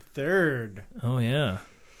 Third. Oh yeah.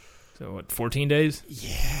 So what, 14 days?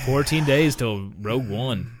 Yeah. 14 days till Rogue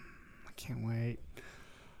One. I can't wait. I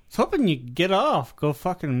was hoping you could get off, go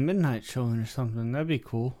fucking midnight showing or something. That'd be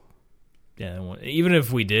cool. Yeah, even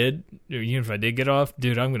if we did, or even if I did get off,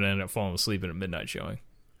 dude, I'm going to end up falling asleep at a midnight showing.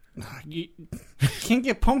 You can't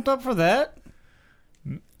get pumped up for that.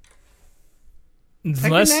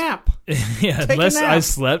 Unless, Take a nap. Yeah, Take unless a nap. I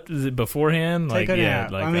slept beforehand. Take Like, a yeah,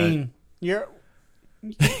 nap. like I mean, you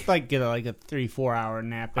like get like a 3-4 hour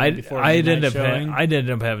nap. In before I'd midnight end up showing. I'd end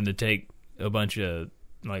up having to take a bunch of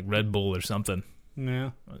like Red Bull or something.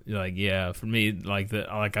 Yeah. Like, yeah, for me, like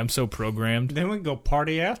I'm so programmed. Then we go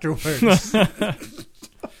party afterwards.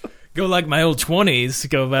 Go like my old 20s,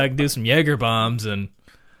 go back and do some Jaeger bombs and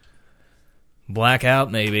black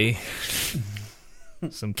out maybe.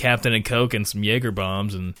 Some Captain and Coke and some Jaeger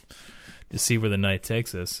bombs and just see where the night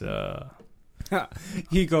takes us.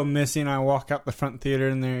 You go missing. I walk out the front theater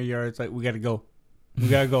in their yard. It's like, we gotta go. We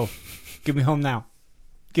gotta go. Get me home now.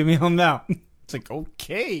 Get me home now. It's like,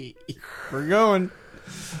 okay, we're going.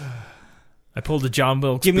 I pulled a John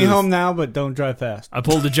Wilkes Get me booth. home now, but don't drive fast. I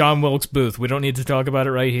pulled a John Wilkes booth. We don't need to talk about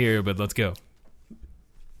it right here, but let's go.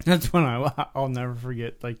 That's when I'll never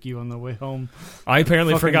forget, like, you on the way home. I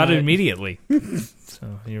apparently Fucking forgot it night. immediately.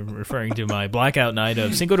 So you're referring to my blackout night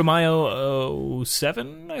of Cinco de Mayo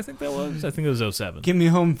 07, I think that was. I think it was 07. Get me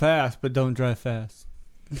home fast, but don't drive fast.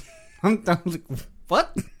 I'm like,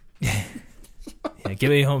 what? Yeah, get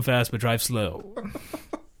me home fast, but drive slow.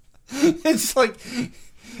 It's like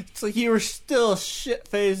you were still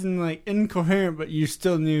shit-faced and like incoherent, but you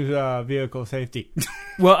still knew vehicle safety.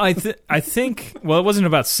 Well, I think it wasn't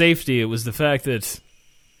about safety. It was the fact that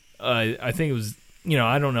I think it was,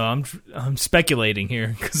 I don't know. I'm speculating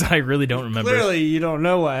here because I really don't remember. Clearly, you don't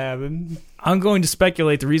know what happened. I'm going to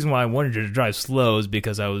speculate the reason why I wanted you to drive slow is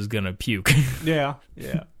because I was going to puke. Yeah,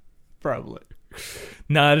 probably.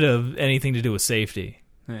 Not of anything to do with safety.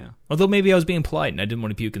 Yeah. Although maybe I was being polite and I didn't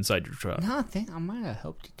want to puke inside your truck. No, I think I might have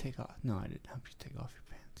helped you take off. No, I didn't help you take off your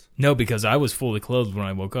pants. No, because I was fully clothed when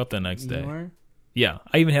I woke up the next day. You were? Yeah,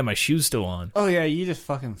 I even had my shoes still on. Oh yeah, you just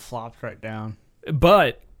fucking flopped right down.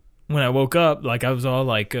 But when I woke up, like I was all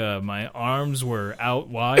like, my arms were out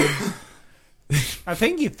wide. I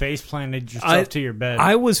think you face planted yourself to your bed.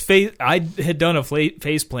 I had done a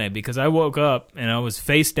face plant because I woke up and I was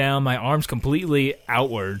face down, my arms completely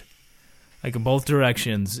outward, like in both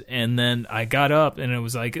directions. And then I got up and it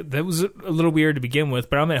was like, that was a little weird to begin with,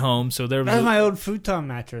 but I'm at home, so there was. That was my old futon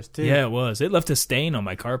mattress too. Yeah, it was. It left a stain on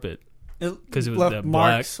my carpet. Because it was left that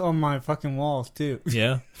marks on my fucking walls too.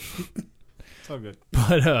 Yeah. It's all good.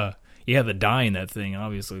 But yeah, the dye in that thing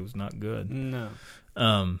obviously was not good. No.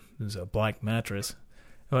 It was a black mattress.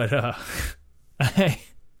 But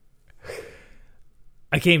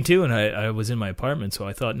I came to and I was in my apartment, so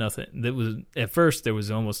I thought nothing. That was at first there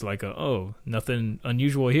was almost like nothing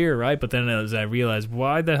unusual here, right? But then as I realized,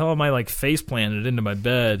 why the hell am I like face planted into my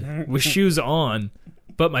bed with shoes on?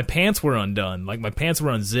 But my pants were undone. Like my pants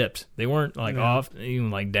were unzipped. They weren't like off,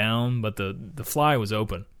 even like down, but the fly was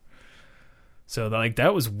open. So like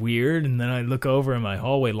that was weird. And then I look over and my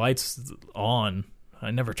hallway light's on.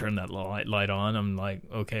 I never turned that light on. I'm like,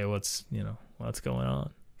 okay, what's going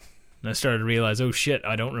on? And I started to realize, oh shit,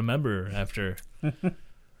 I don't remember after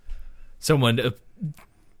someone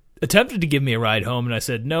attempted to give me a ride home, and I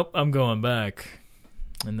said, nope, I'm going back.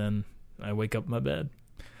 And then I wake up in my bed.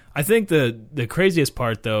 I think the craziest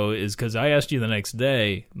part, though, is because I asked you the next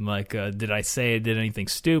day, like, did I say I did anything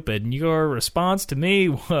stupid? And your response to me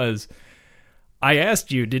was, I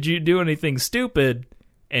asked you, did you do anything stupid?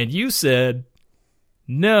 And you said,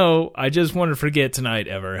 no, I just want to forget tonight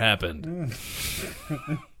ever happened.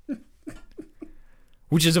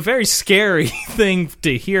 Which is a very scary thing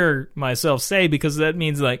to hear myself say, because that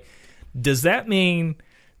means, like, does that mean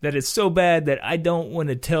that it's so bad that I don't want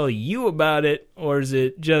to tell you about it, or is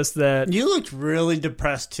it just that... You looked really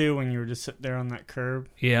depressed, too, when you were just sitting there on that curb.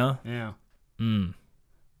 Yeah? Yeah.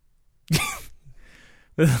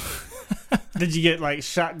 Did you get, like,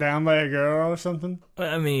 shot down by a girl or something?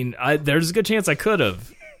 I mean, there's a good chance I could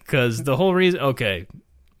have, because the whole reason... Okay,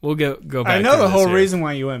 we'll go back. I know through the this whole here. reason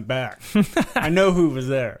why you went back. I know who was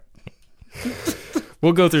there.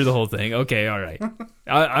 We'll go through the whole thing. Okay, all right.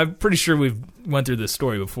 I'm pretty sure we've went through this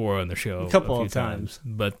story before on the show. A couple few of times.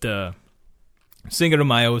 But Cinco de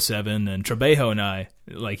Mayo 07 and Trebejo and I,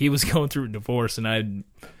 like, he was going through a divorce, and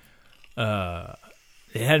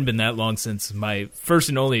it hadn't been that long since my first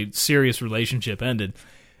and only serious relationship ended.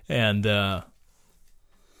 And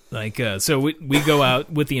so we go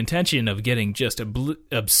out with the intention of getting just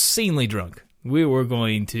obscenely drunk. We were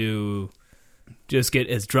going to just get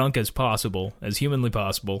as drunk as possible, as humanly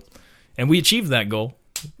possible. And we achieved that goal.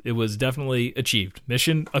 It was definitely achieved.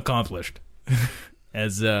 Mission accomplished.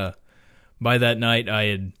 As by that night, I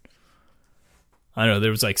had I don't know,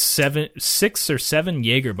 there was like 6 or 7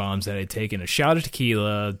 Jaeger bombs that I'd taken, a shot of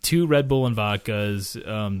tequila, 2 Red Bull and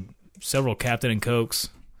vodkas, several Captain and Cokes.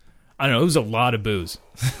 I don't know, it was a lot of booze.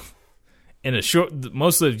 And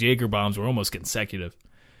most of the Jaeger bombs were almost consecutive.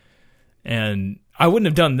 And I wouldn't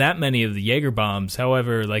have done that many of the Jaeger bombs.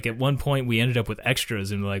 However, like at one point we ended up with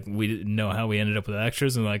extras, and like we didn't know how we ended up with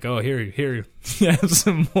extras, and like, oh, here, have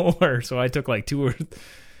some more. So I took like 2 or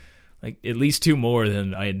like at least 2 more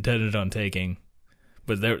than I intended on taking.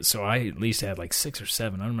 But so I at least had like 6 or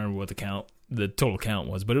 7. I don't remember what the total count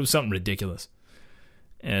was, but it was something ridiculous.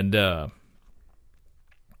 And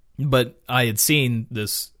but I had seen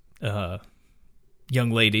this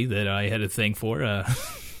young lady that I had a thing for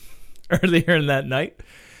earlier in that night,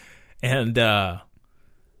 and I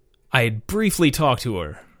had briefly talked to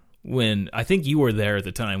her when I think you were there at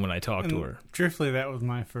the time when I talked to her. Truthfully, that was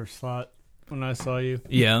my first thought when I saw you.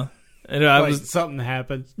 Yeah, and I was something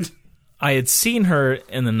happened. I had seen her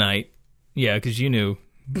in the night, yeah, because you knew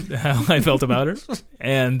how I felt about her,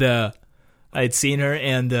 and I had seen her,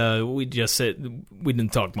 and we just said we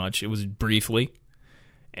didn't talk much. It was briefly,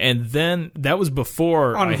 and then that was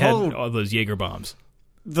before I had all those Jaeger bombs.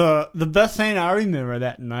 The best thing I remember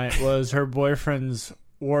that night was her boyfriend's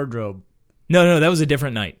wardrobe. No, that was a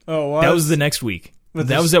different night. Oh, what? That was the next week.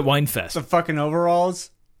 That was at Winefest. The fucking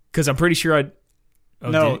overalls? Because I'm pretty sure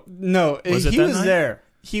No, he was night? there.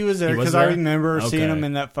 He was there because I remember seeing him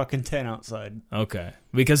in that fucking tent outside. Okay.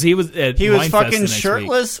 Because he was at He was Winefest fucking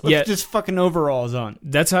shirtless with just fucking overalls on.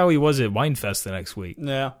 That's how he was at Winefest the next week.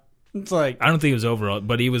 Yeah. It's like, I don't think it was overall,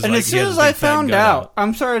 but he was and like... as soon as I found out,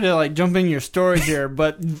 I'm sorry to like jump in your story here,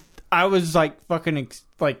 but I was like fucking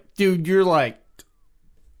like, dude, you're like,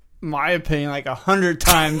 my opinion, like 100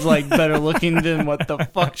 times like better looking than what the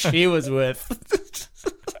fuck she was with.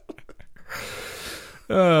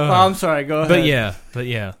 I'm sorry, go ahead.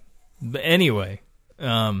 But anyway,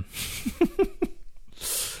 I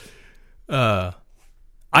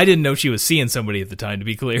didn't know she was seeing somebody at the time, to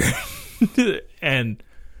be clear. And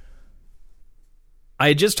I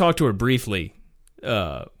had just talked to her briefly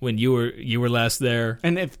when you were last there.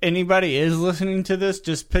 And if anybody is listening to this,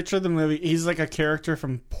 just picture the movie. He's like a character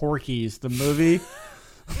from Porky's, the movie.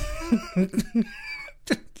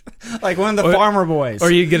 Like one of the farmer boys. Or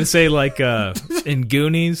are you going to say like in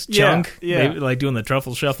Goonies, Chunk? Yeah. Maybe, like doing the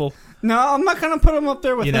truffle shuffle? No, I'm not going to put him up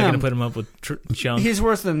there with him. You're not going to put him up with Chunk? He's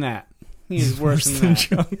worse than that. He's worse than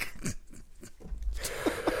Chunk.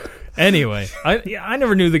 Anyway, I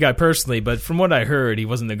never knew the guy personally, but from what I heard, he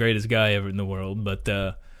wasn't the greatest guy ever in the world. But,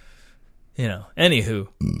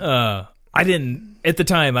 anywho, I didn't, at the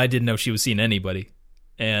time, I didn't know she was seeing anybody.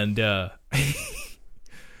 And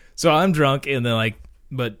so I'm drunk, and then like,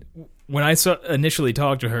 but when I initially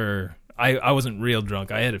talked to her, I wasn't real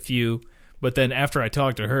drunk. I had a few, but then after I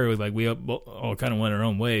talked to her, like we all kind of went our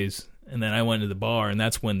own ways, and then I went to the bar, and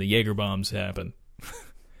that's when the Jaeger bombs happened.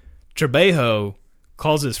 Trebejo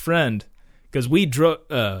calls his friend because he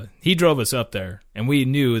drove us up there, and we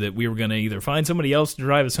knew that we were going to either find somebody else to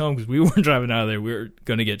drive us home because we weren't driving out of there. We were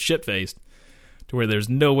going to get shit faced to where there's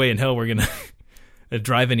no way in hell we're going to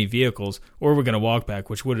drive any vehicles, or we're going to walk back,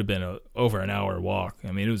 which would have been over an hour walk.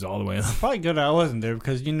 I mean, it was all the way up. Probably good I wasn't there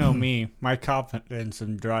because you know me, my confidence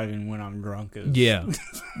in driving when I'm drunk is... Yeah.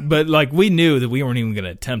 But, like, we knew that we weren't even going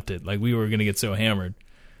to attempt it. Like, we were going to get so hammered.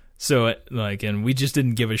 So, like, and we just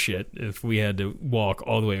didn't give a shit if we had to walk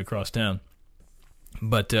all the way across town.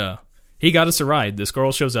 But he got us a ride. This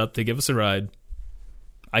girl shows up to give us a ride.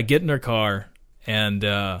 I get in her car, and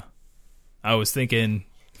I was thinking...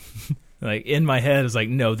 Like, in my head, I was like,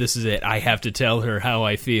 no, this is it. I have to tell her how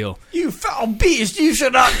I feel. You foul beast, you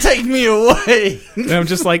should not take me away. And I'm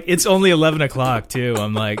just like, it's only 11 o'clock, too.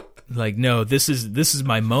 I'm like, no, this is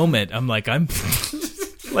my moment. I'm like, I'm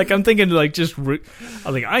thinking, like, I'm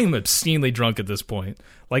like, I am obscenely drunk at this point.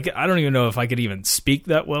 Like, I don't even know if I could even speak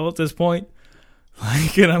that well at this point.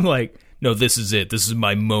 Like, and I'm like, no, this is it. This is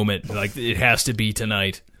my moment. Like, it has to be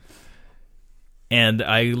tonight. And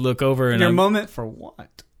I look over and Your moment for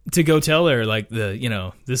what? To go tell her, like,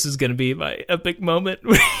 this is going to be my epic moment.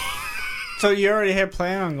 So you already had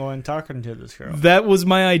planned on going talking to this girl? That was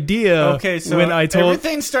my idea. Okay, so when I told...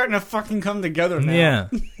 everything's starting to fucking come together now. Yeah.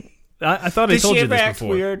 I thought I told you this before. Did she act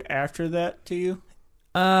weird after that to you?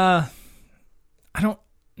 I don't...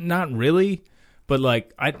 Not really. But,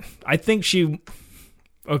 like, I think she...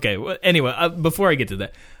 Okay, well, anyway, before I get to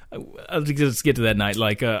that, I'll just get to that night.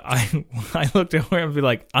 Like, I looked at her and be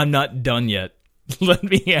like, I'm not done yet. Let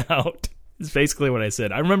me out. It's basically what I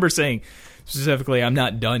said. I remember saying specifically, I'm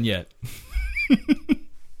not done yet.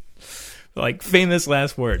 Like famous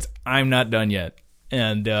last words, I'm not done yet.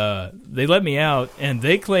 and they let me out, and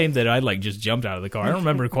they claimed that I like just jumped out of the car. I don't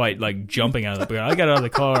remember quite like jumping out of the car. I got out of the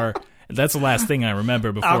car. That's the last thing I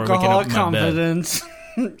remember before we Alcohol waking up in my bed. confidence.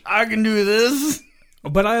 I can do this.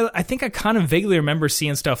 But I think I kind of vaguely remember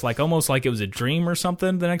seeing stuff like almost like it was a dream or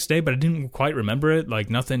something the next day, but I didn't quite remember it. Like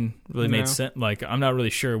nothing really made sense. Like I'm not really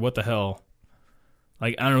sure what the hell.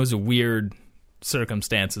 Like I don't know, it was a weird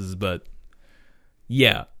circumstances, but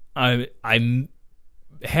yeah, I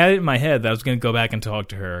had it in my head that I was going to go back and talk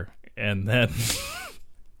to her, and then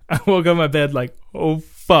I woke up in my bed like, oh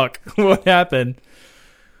fuck, what happened?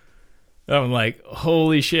 I'm like,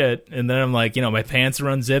 holy shit. And then I'm like, my pants are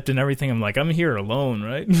unzipped and everything. I'm like, I'm here alone,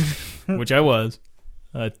 right? Which I was.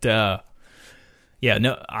 But, yeah,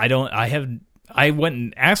 no, I went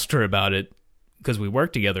and asked her about it because we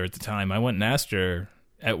worked together at the time. I went and asked her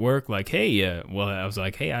at work, like, hey, I was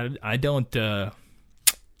like, hey, I don't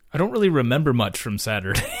really remember much from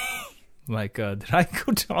Saturday. Like, did I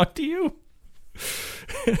go talk to you?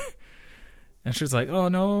 And she was like, "Oh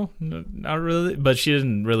no, not really." But she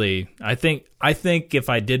didn't really. I think if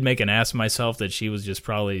I did make an ass of myself, that she was just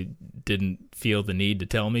probably didn't feel the need to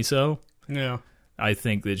tell me so. Yeah. I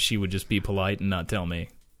think that she would just be polite and not tell me.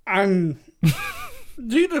 I'm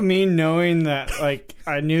due to me knowing that, like,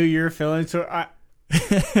 I knew your feelings. So I'm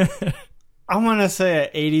gonna say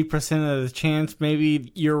at 80% of the chance,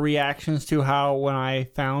 maybe your reactions to how when I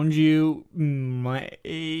found you might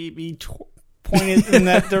be pointed in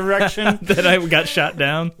that direction. That I got shot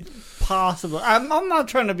down? Possible. I'm not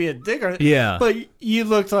trying to be a dick. Yeah. But you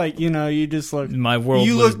looked like, you just looked... My world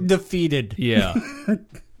You was... looked defeated. Yeah.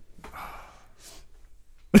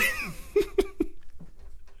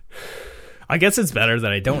 I guess it's better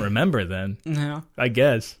that I don't remember then. Yeah. I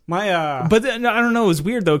guess. My, But I don't know, it was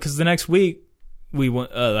weird though, because the next week, we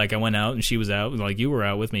went, I went out and she was out, like you were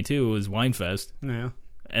out with me too. It was Winefest. Yeah.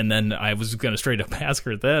 And then I was going to straight up ask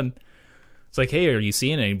her then. It's like, hey, are you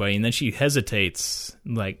seeing anybody? And then she hesitates,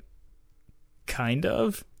 like, kind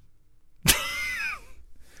of. And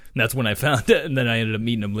that's when I found it, and then I ended up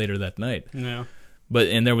meeting him later that night. Yeah.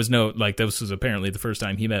 And there was no, like, this was apparently the first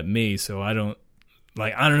time he met me, so I don't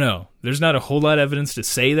know. There's not a whole lot of evidence to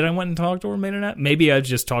say that I went and talked to her, made an ass. Maybe I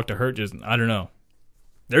just talked to her, I don't know.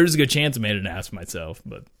 There's a good chance I made an ass myself,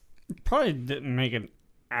 but. Probably didn't make an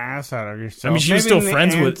ass out of yourself. I mean, she was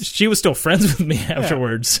still friends with me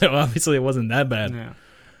afterwards, so obviously it wasn't that bad. Yeah.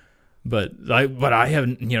 But I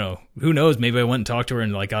haven't, who knows? Maybe I went and talked to her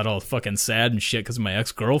and like got all fucking sad and shit because of my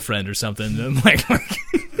ex-girlfriend or something. And like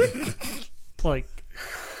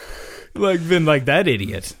been like that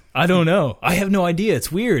idiot. I don't know. I have no idea.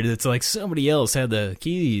 It's weird. It's like somebody else had the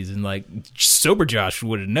keys, and like sober Josh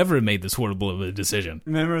would have never made this horrible of a decision.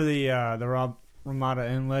 Remember the Rob Ramada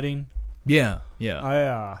Inn wedding? Yeah.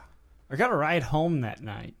 I got a ride home that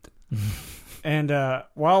night, and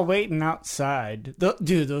while waiting outside,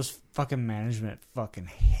 dude, those fucking management fucking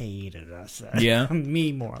hated us. Yeah,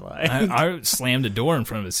 me more like. I slammed a door in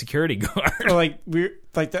front of a security guard. Like we're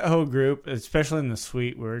like that whole group, especially in the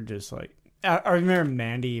suite, we're just like. I remember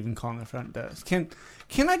Mandy even calling the front desk. Can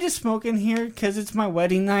I just smoke in here because it's my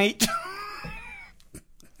wedding night?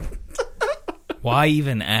 Why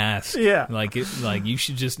even ask? Yeah, like you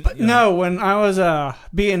should just. But no, when I was outside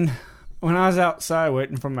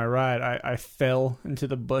waiting for my ride, I fell into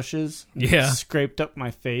the bushes. Yeah, scraped up my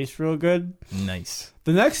face real good. Nice.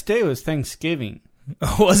 The next day was Thanksgiving.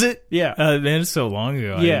 Oh, was it? Yeah, man, it's so long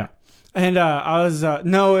ago. Yeah, and I was it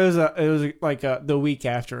was like the week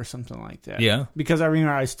after or something like that. Yeah, because I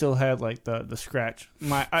remember I still had like the scratch.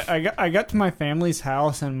 I got to my family's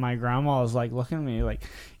house and my grandma was like looking at me like,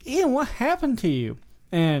 Ian, what happened to you?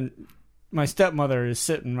 And my stepmother is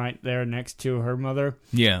sitting right there next to her mother.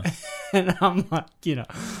 Yeah. And I'm like,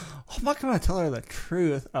 I'm not going to tell her the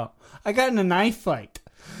truth. Oh, I got in a knife fight.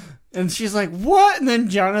 And she's like, what? And then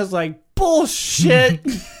Jonah's like, bullshit.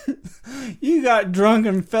 You got drunk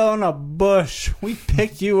and fell in a bush. We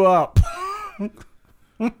picked you up.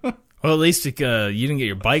 Well, at least you didn't get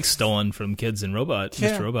your bike stolen from kids in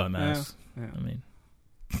Mr. Robot Masks. Yeah. I mean.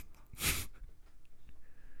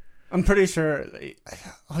 I'm pretty sure.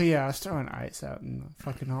 Oh yeah, I was throwing ice out in the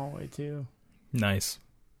fucking hallway too. Nice.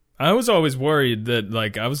 I was always worried that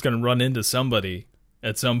like I was gonna run into somebody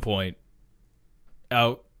at some point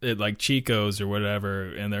out at like Chico's or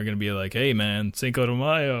whatever, and they're gonna be like, "Hey man, Cinco de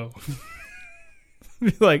Mayo."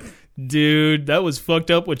 Be like, dude, that was fucked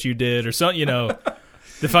up what you did, or something,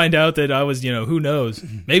 to find out that I was, who knows?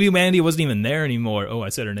 Maybe Mandy wasn't even there anymore. Oh, I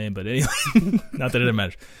said her name, but anyway, not that it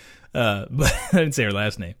matters. But I didn't say her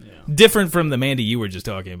last name. Yeah. Different from the Mandy you were just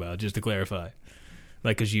talking about, just to clarify.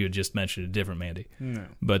 Like, because you had just mentioned a different Mandy. No.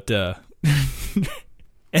 But,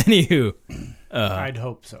 anywho, I'd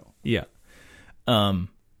hope so. Yeah. I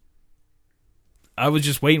was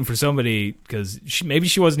just waiting for somebody because maybe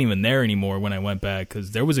she wasn't even there anymore when I went back,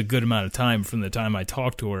 because there was a good amount of time from the time I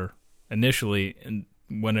talked to her initially and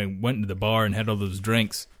when I went into the bar and had all those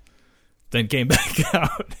drinks, then came back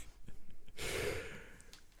out.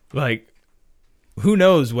 Like, who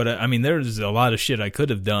knows what I mean, there's a lot of shit I could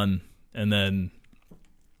have done, and then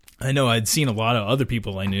I know I'd seen a lot of other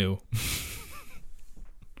people I knew.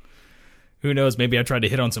 Who knows, maybe I tried to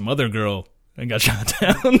hit on some other girl and got shot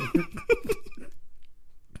down.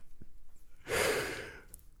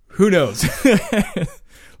 Who knows?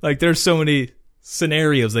 Like, there's so many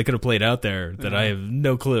scenarios they could have played out there that I have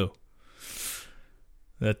no clue.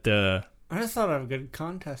 That I just thought of a good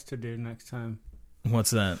contest to do next time.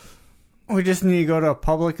 What's that? We just need to go to a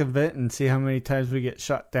public event and see how many times we get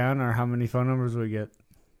shut down or how many phone numbers we get.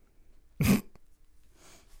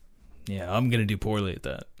 Yeah, I'm gonna do poorly at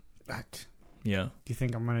that. What? Yeah. Do you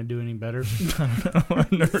think I'm gonna do any better?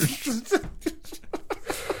 I've never.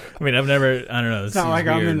 I mean, I've never. I don't know. It's not like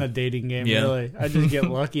weird. I'm in the dating game, Yeah. really. I just get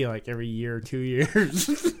lucky like every year or 2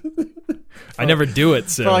 years. I never do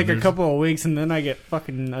it. So for like a couple of weeks, and then I get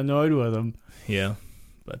fucking annoyed with them. Yeah,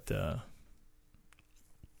 but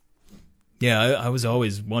yeah, I was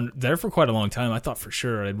always there for quite a long time. I thought for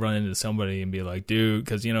sure I'd run into somebody and be like, dude,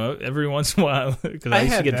 because every once in a while, because I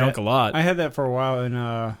used to get drunk a lot. I had that for a while,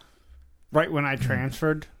 and right when I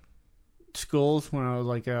transferred schools, when I was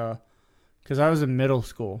like, because I was in middle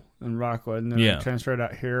school in Rockwood, and then I transferred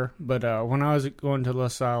out here. But when I was going to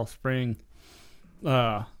LaSalle Spring,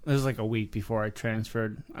 it was like a week before I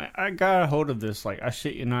transferred. I got a hold of this, like, I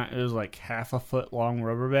shit you not, it was like 1/2 foot long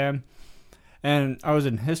rubber band. And I was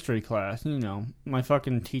in history class, my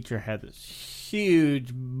fucking teacher had this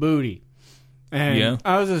huge booty. And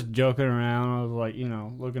I was just joking around. I was like,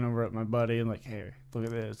 looking over at my buddy and like, hey, look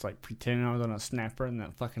at this. Like, pretending I was on a snapper in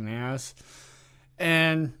that fucking ass.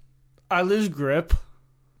 And I lose grip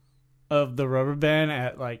of the rubber band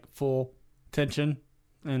at like full tension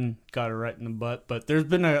and got her right in the butt. But there's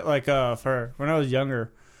been for when I was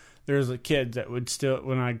younger, there was kids that would still,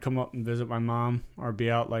 when I'd come up and visit my mom or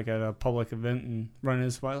be out like at a public event and run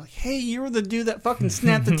into somebody, like, hey, you were the dude that fucking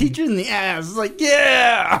snapped the teacher in the ass. It's like,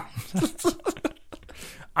 yeah.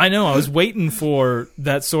 I know. I was waiting for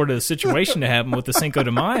that sort of situation to happen with the Cinco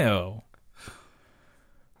de Mayo.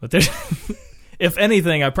 But there's, if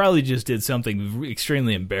anything, I probably just did something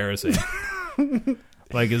extremely embarrassing.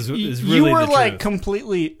 Like, is really you were the like truth.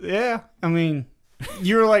 Completely, yeah. I mean,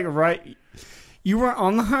 you were like right. You weren't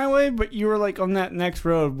on the highway, but you were like on that next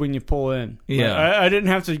road when you pull in. Yeah, I didn't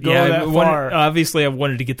have to go that far. Obviously, I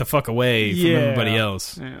wanted to get the fuck away from everybody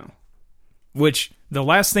else. Yeah. Which the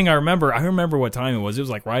last thing I remember what time it was. It was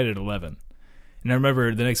like right at 11, and I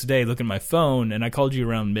remember the next day looking at my phone, and I called you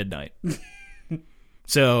around midnight.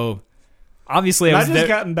 So obviously, I just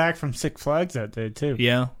gotten back from Six Flags that day too.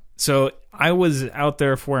 Yeah, so I was out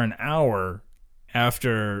there for an hour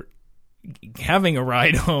after having a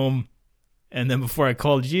ride home. And then before I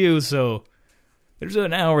called you, so there's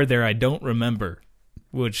an hour there I don't remember,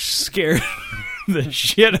 which scared the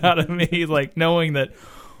shit out of me, like knowing that,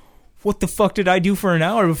 what the fuck did I do for an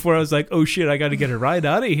hour before I was like, oh shit, I got to get a ride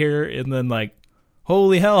out of here, and then like,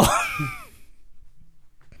 holy hell.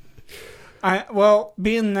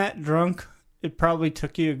 Being that drunk, it probably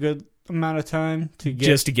took you a good amount of time to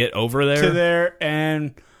get over there. To there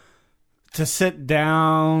and to sit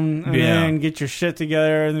down and then get your shit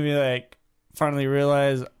together and then be like, finally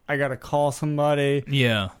realize I gotta call somebody.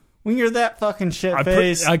 Yeah. When you're that fucking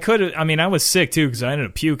shit-faced. I was sick too because I ended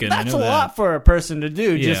up puking. That's a lot for a person to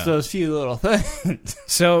do, just those few little things.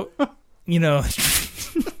 So,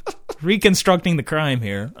 reconstructing the crime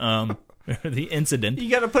here, the incident.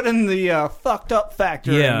 You gotta put in the fucked up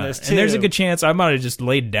factor in this too. And there's a good chance I might have just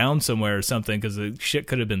laid down somewhere or something because the shit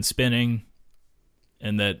could have been spinning.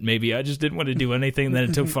 And that maybe I just didn't want to do anything. Then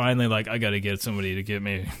until finally, like, I got to get somebody to get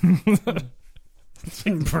me.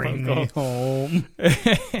 Bring me home.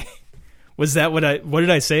 Was that what did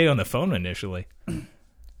I say on the phone initially? Oh,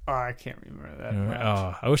 I can't remember that.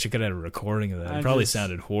 Oh, I wish I could have had a recording of that. It probably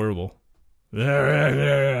sounded horrible. You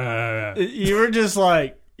were just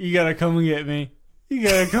like, you got to come and get me. You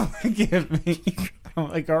got to come and get me. I'm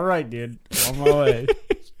like, all right, dude. I'm on my way.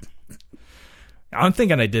 I'm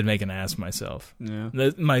thinking I did make an ass of myself.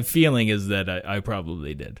 Yeah. My feeling is that I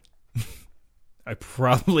probably did. I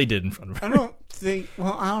probably did in front of her.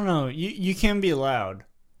 I don't know. You can be loud.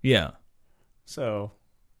 Yeah. So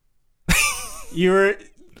there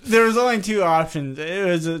was only two options. It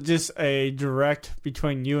was just a direct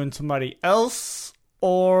between you and somebody else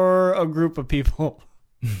or a group of people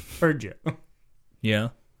heard you. Yeah.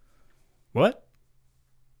 What?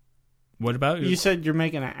 What about You said you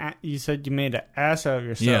made an ass out of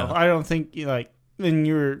yourself. Yeah. I don't think and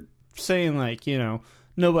you were saying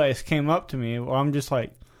nobody's came up to me. Well, I'm just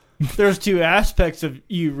like, there's two aspects of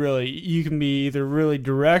you really. You can be either really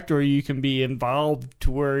direct or you can be involved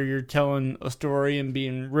to where you're telling a story and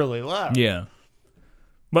being really loud. Yeah.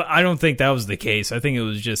 But I don't think that was the case. I think it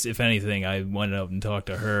was just, if anything, I went up and talked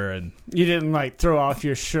to her and... You didn't throw off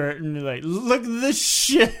your shirt and be like, look at this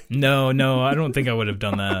shit. No, I don't think I would have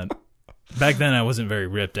done that. Back then I wasn't very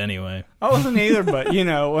ripped anyway. I wasn't either, but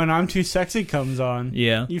when I'm Too Sexy comes on,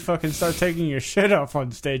 Yeah. you fucking start taking your shit off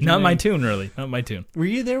on stage. Not my tune, really. Not my tune. Were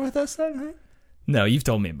you there with us that night? No, you've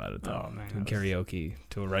told me about it, though. Oh, man. In karaoke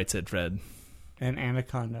to a Right Said Fred. And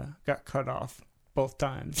Anaconda got cut off both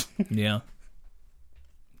times. Yeah.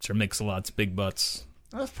 Sure, Mix-a-Lot's Big Butts.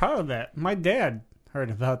 I was proud of that. My dad heard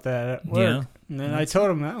about that at work. Yeah. And then I told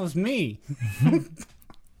him that was me.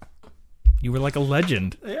 You were like a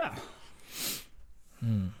legend. Yeah.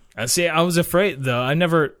 See, I was afraid, though.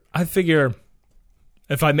 I figure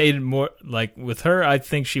if I made it more, with her, I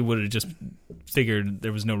think she would have just figured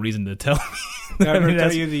there was no reason to tell me. Did I ever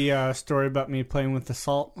tell you the story about me playing with the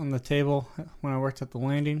salt on the table when I worked at the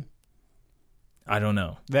landing? I don't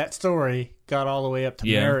know. That story got all the way up to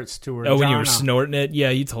Merritt's to where Oh, when you were Donna- snorting it? Yeah,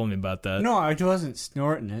 you told me about that. No, I wasn't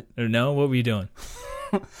snorting it. Or no? What were you doing?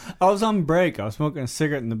 I was on break. I was smoking a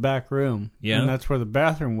cigarette in the back room. Yeah? And that's where the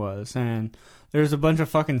bathroom was. And there's a bunch of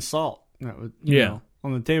fucking salt that was, you know,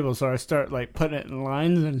 on the table. So I start putting it in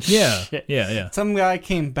lines and shit. Yeah. Some guy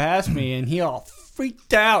came past me and he all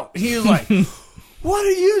freaked out. He was like, "What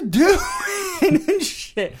are you doing?" and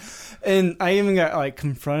shit. And I even got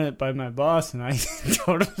confronted by my boss, and I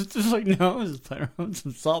told him, just no, I was just playing around with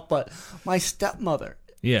some salt. But my stepmother,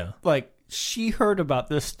 Yeah. she heard about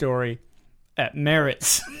this story at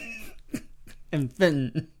Merritt's in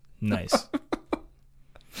Fenton. Nice.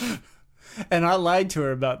 And I lied to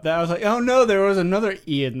her about that. I was like, "Oh no, there was another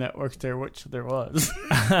Ian that works there," which there was.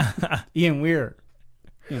 Ian Weir,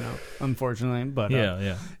 unfortunately, but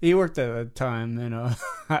Yeah. he worked at the time, and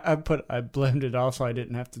I blamed it off so I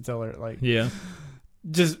didn't have to tell her Yeah.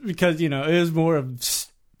 just because it was more of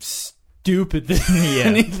stupid than Yeah.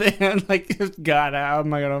 anything. I'm God, how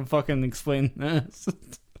am I gonna fucking explain this?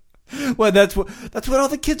 Well, that's what all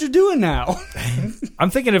the kids are doing now. I'm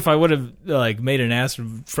thinking if I would have made an ass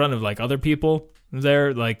in front of other people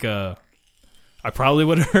there, I probably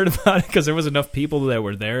would have heard about it because there was enough people that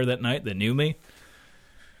were there that night that knew me.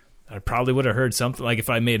 I probably would have heard something if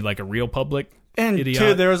I made a real public And idiot.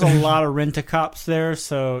 too, there was a lot of rent-a-cops there,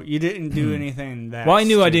 so you didn't do anything that. Well, I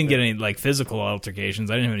knew I didn't stupid. get any physical altercations.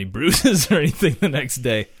 I didn't have any bruises or anything the next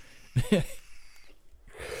day.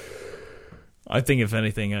 I think if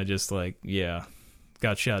anything, I just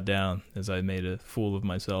got shot down as I made a fool of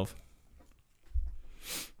myself.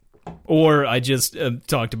 Or I just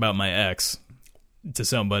talked about my ex to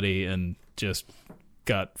somebody and just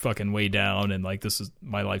got fucking way down and this is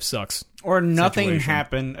my life sucks. Or nothing situation.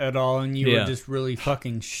 happened at all, and you were just really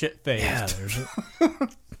fucking shit-faced. Yeah,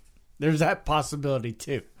 There's that possibility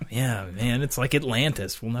too. yeah, man, it's like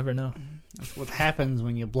Atlantis. We'll never know. That's what happens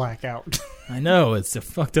when you black out. I know, it's a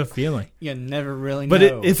fucked up feeling. You never really But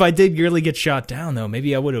know. if I did really get shot down, though,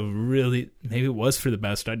 maybe I would have maybe it was for the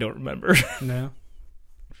best. I don't remember. No.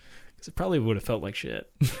 Because it probably would have felt like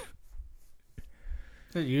shit.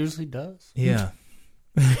 It usually does. Yeah.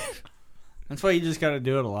 That's why you just got to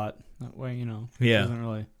do it a lot. That way, it Yeah. doesn't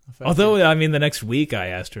really affect Although, you. I mean, the next week I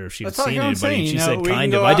asked her if she'd That's like seen I'm anybody. saying, And she you know, said we can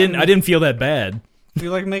kind go of. I out didn't. and- I didn't feel that bad. We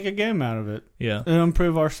make a game out of it. Yeah. It'll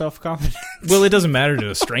improve our self-confidence. Well, it doesn't matter to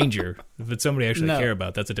a stranger. If it's somebody I actually No. care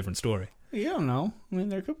about, that's a different story. You don't know. I mean,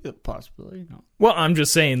 there could be a possibility. Well, I'm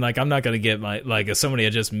just saying, I'm not going to get my if somebody I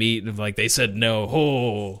just meet, if they said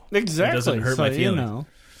no, Exactly. it doesn't hurt so, my feelings.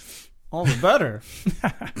 All the better.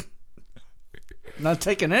 Not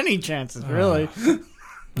taking any chances, really.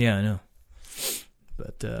 Yeah, I know.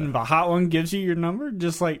 But And if a hot one gives you your number,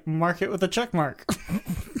 just mark it with a check mark.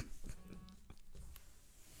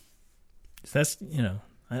 that's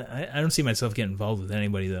I don't see myself getting involved with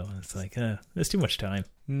anybody though. It's there's too much time.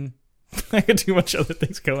 I got too much other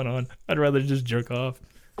things going on. I'd rather just jerk off.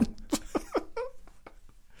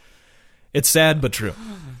 It's sad but true.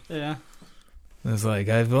 Yeah. It's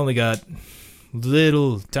I've only got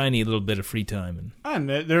tiny little bit of free time, and I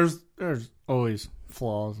admit, there's always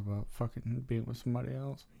flaws about fucking being with somebody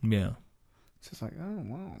else. yeah, It's just oh,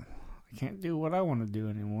 wow. I can't do what I want to do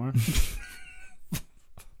anymore.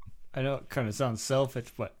 I know it kind of sounds selfish,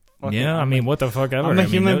 but fuck yeah. it. I mean, what the fuck ever. I'm a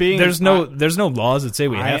human being. There's no laws that say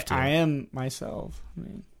we have to. I am myself. I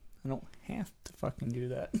mean, I don't have to fucking do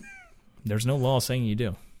that. There's no law saying you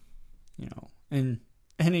do. Yeah. in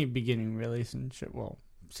any beginning relationship, well,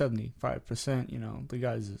 75%, you know, the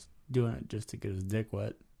guy's just doing it just to get his dick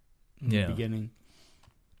wet in the beginning.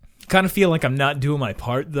 Kind of feel like I'm not doing my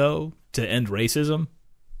part, though, to end racism.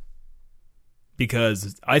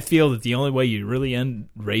 Because I feel that the only way you really end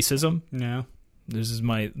racism, this is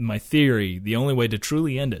my theory, the only way to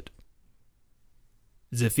truly end it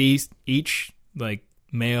is if each like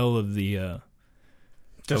male of the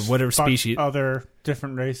of whatever species, other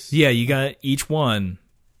different race. Yeah, you got each one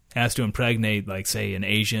has to impregnate, like, say, an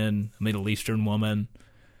Asian, a Middle Eastern woman,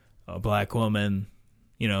 a black woman.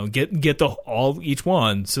 You know, get each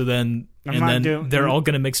one. So then they're all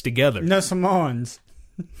going to mix together. No Samoans.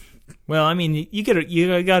 Well, I mean, you got to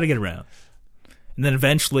get around, and then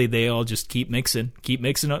eventually they all just keep mixing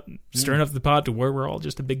up, stirring up the pot to where we're all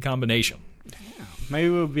just a big combination. Damn. Maybe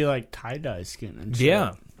it would be like tie-dye skin and shit.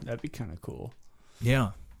 Yeah, that'd be kind of cool.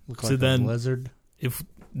 Yeah. Look like a lizard. If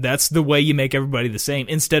that's the way you make everybody the same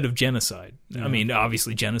instead of genocide. I mean,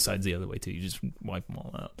 obviously genocide's the other way too. You just wipe them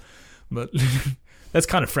all out, but that's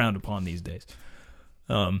kind of frowned upon these days.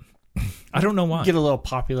 I don't know why. Get a little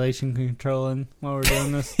population control in while we're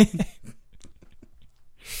doing this.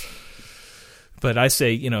 But I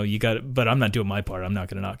say, you know, you got it. But I'm not doing my part. I'm not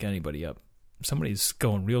going to knock anybody up. Somebody's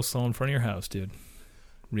going real slow in front of your house, dude.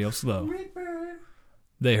 Real slow. Ripper.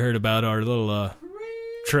 They heard about our little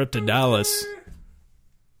trip to Dallas.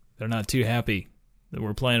 They're not too happy that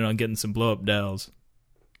we're planning on getting some blow-up dolls.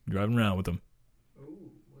 Driving around with them.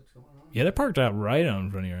 Ooh, what's going on? Yeah, they parked out right out in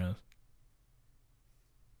front of your house.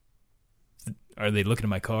 Are they looking at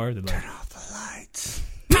my car? They're like, turn off the lights.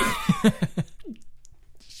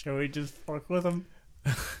 Shall we just fuck with them?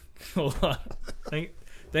 Hold on. Hang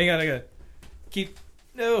on, I gotta keep...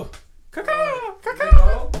 No.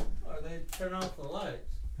 Caw-caw! Are they turn off the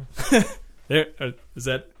lights? There. Is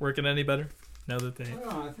that working any better? Now that they...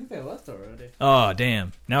 Oh, I think they left already. Oh,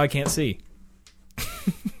 damn. Now I can't see.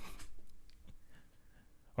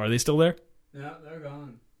 Are they still there? Yeah, they're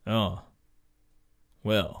gone. Oh.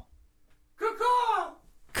 Well. Caw-caw!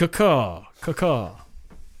 Caw-caw. Caw-caw.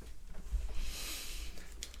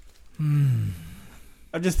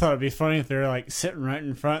 I just thought it'd be funny if they're like sitting right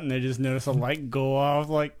in front and they just notice a light go off,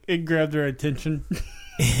 like it grabbed their attention.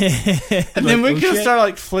 And then we could start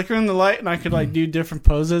like flickering the light and I could like do different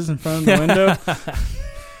poses in front of the window.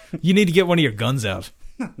 You need to get one of your guns out.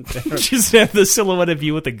 Just have the silhouette of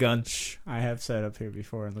you with a gun. I have sat up here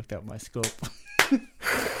before and looked out my scope.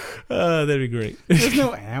 That'd be great. There's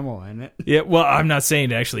no ammo in it. Yeah, well, I'm not saying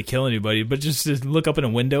to actually kill anybody, but just to look up in a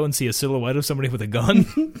window and see a silhouette of somebody with a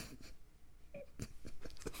gun.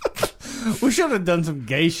 We should have done some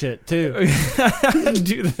gay shit too.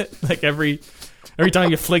 Do that like every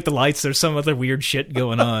time you flick the lights, there's some other weird shit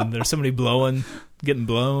going on. There's somebody getting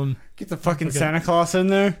blown. Get the fucking Santa Claus in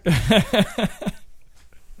there.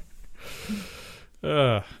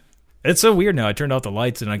 It's so weird now. I turned off the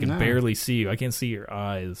lights and I can barely see you. I can't see your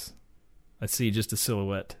eyes. I see just a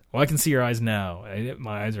silhouette. Well, I can see your eyes now.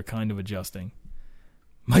 My eyes are kind of adjusting.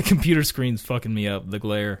 My computer screen's fucking me up. The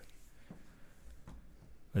glare.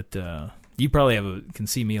 But you probably can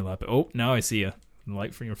see me a lot. But, oh, now I see you.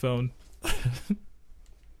 Light from your phone.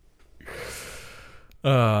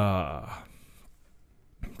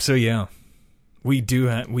 So yeah, we do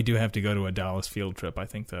have to go to a Dallas field trip. I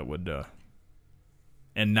think that would,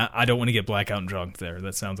 and I don't want to get blackout drunk there.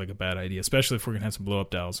 That sounds like a bad idea, especially if we're gonna have some blow up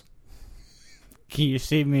dolls. Can you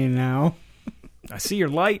see me now? I see your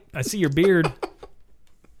light. I see your beard.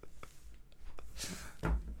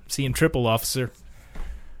 I'm seeing triple, officer.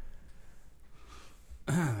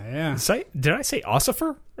 Yeah. Did I say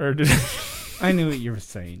ossifer? Or I knew what you were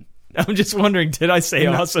saying. I'm just wondering, did I say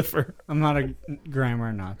ossifer? I'm not a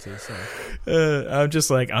grammar Nazi, so. I'm just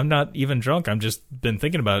like, I'm not even drunk. I'm just been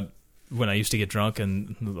thinking about when I used to get drunk,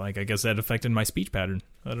 and like I guess that affected my speech pattern.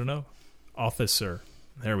 I don't know. Officer.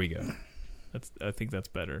 There we go. I think that's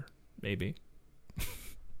better. Maybe.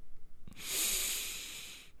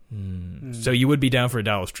 So you would be down for a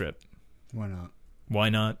Dallas trip? Why not? Why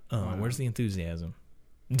not? Oh, where's the enthusiasm?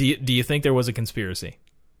 Do you think there was a conspiracy?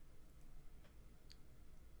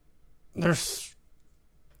 There's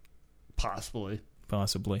possibly.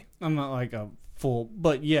 I'm not like a full,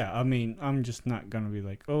 but yeah, I mean, I'm just not gonna be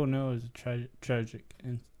like, oh no, it's a tragic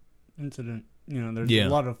incident. You know, there's a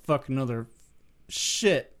lot of fucking other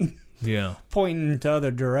shit. Yeah. Pointing to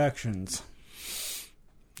other directions.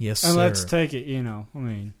 Yes, and sir. let's take it, I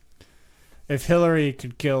mean, if Hillary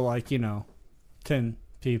could kill, 10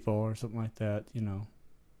 people or something like that,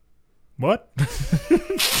 What?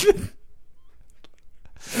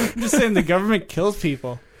 I'm just saying the government kills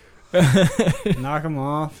people. knock them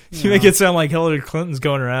off. You make it sound like Hillary Clinton's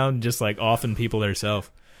going around just like offing people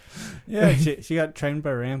herself. Yeah, she got trained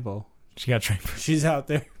by Rambo. She got trained. She's out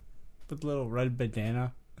there with a little red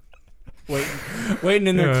bandana, waiting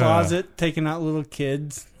in their closet, taking out little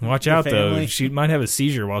kids. Watch out, though. She might have a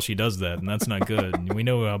seizure while she does that, and that's not good. And we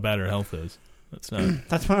know how bad her health is. That's not.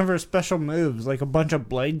 That's one of her special moves. Like a bunch of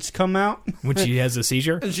blades come out when she has a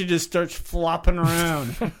seizure, and she just starts flopping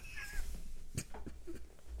around.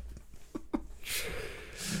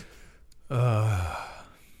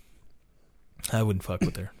 I wouldn't fuck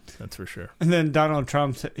with her. That's for sure. And then Donald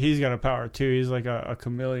Trump, he's got a power too. He's like a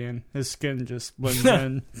chameleon. His skin just blends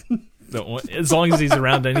in. As long as he's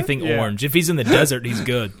around anything orange. If he's in the desert, he's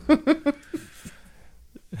good.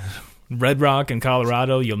 Red Rock in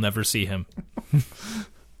Colorado, you'll never see him.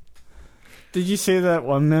 Did you see that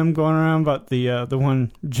one meme going around about the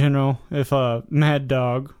one general? If Mad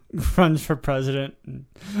Dog runs for president,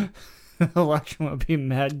 the election would be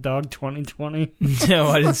Mad Dog 2020. No,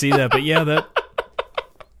 I didn't see that, but yeah,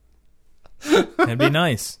 that'd be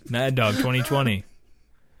nice. Mad Dog 2020.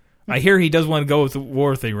 I hear he does want to go with the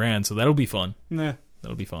war with Iran, so that'll be fun. Yeah.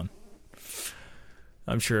 That'll be fun.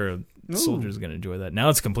 I'm sure soldiers are going to enjoy that. Now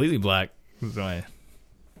it's completely black. So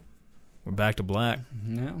we're back to black.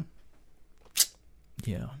 Yeah.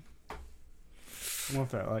 Yeah. I wonder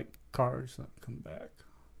if that, like, cars come back.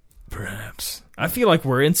 Perhaps. I feel like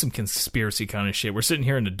we're in some conspiracy kind of shit. We're sitting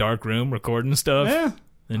here in a dark room recording stuff. Yeah.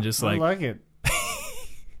 And just I like it.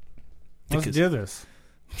 Let's do this.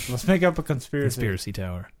 Let's make up a conspiracy. Conspiracy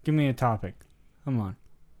tower. Give me a topic. Come on.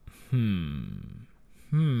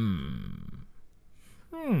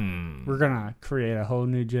 We're gonna create a whole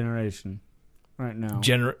new generation right now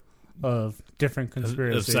of different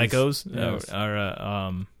conspiracies. Of psychos? Yes.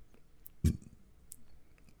 Or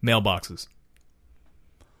mailboxes.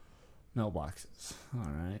 Mailboxes. All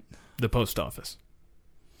right. The post office.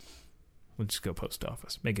 We'll just go post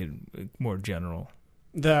office. Make it more general.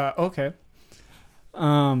 Okay.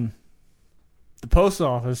 The post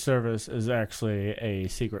office service is actually a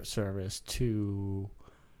secret service to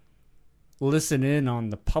listen in on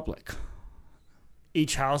the public.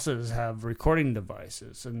 Each houses have recording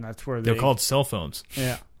devices, and that's where they're called cell phones.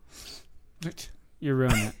 Yeah. You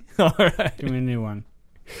ruined it. All right. Give me a new one.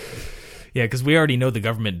 Yeah, because we already know the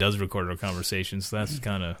government does record our conversations, so that's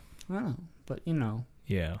kind of... Oh, but you know.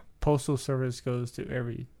 Yeah. Postal service goes to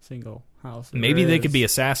every single house. Maybe they could be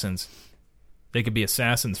assassins. They could be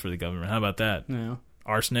assassins for the government. How about that? Yeah.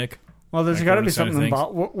 Arsenic. Well, there's got to be something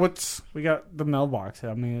involved. We got the mailbox.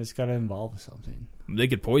 I mean, it's got to involve something. They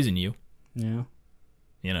could poison you. Yeah.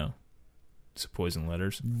 You know, it's poison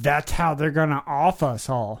letters. That's how they're gonna off us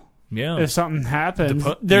all. Yeah. If something happens,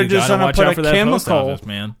 they're just gonna put a chemical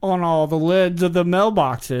on all the lids of the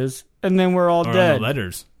mailboxes, and then we're all dead. On the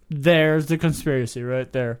letters. There's the conspiracy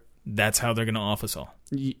right there. That's how they're gonna off us all.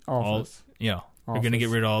 Off us. Yeah. They're gonna get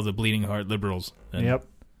rid of all the bleeding heart liberals. Yep.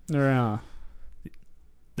 They're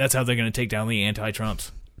That's how they're gonna take down the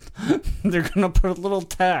anti-Trumps. They're gonna put a little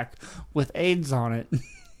tack with AIDS on it.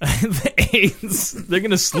 The AIDS. They're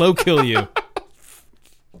gonna slow kill you.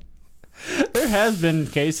 There has been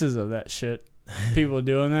cases of that shit. People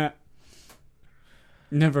doing that.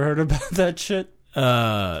 Never heard about that shit?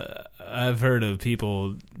 I've heard of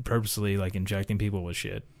people purposely like injecting people with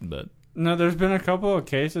shit, but no, there's been a couple of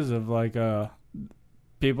cases of like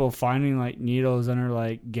people finding like needles under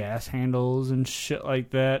like gas handles and shit like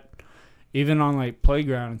that. Even on like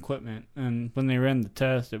playground equipment, and when they ran the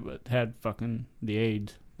test, it had fucking the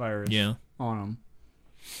AIDS virus on them.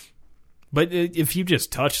 But if you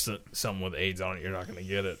just touch something with AIDS on it, you're not going to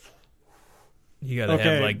get it. You got to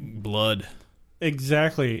have like blood.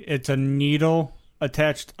 Exactly. It's a needle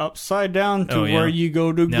attached upside down to where you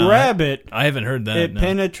go to grab it. I haven't heard that. It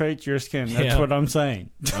penetrates your skin. That's what I'm saying.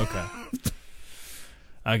 Okay.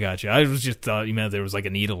 I got you. I was just thought you meant there was like a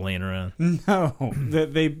needle laying around. No.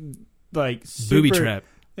 They like booby trap.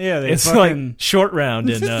 Yeah, it's like Short Round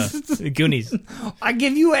in Goonies. I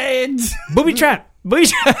give you AIDS. Booby trap. Booby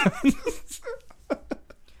trap.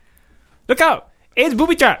 Look out. AIDS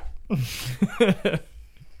booby trap.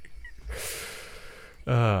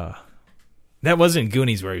 That wasn't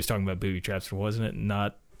Goonies where he was talking about booby traps, wasn't it?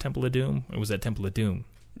 Not Temple of Doom? Or was that Temple of Doom?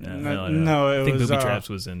 No, I think booby traps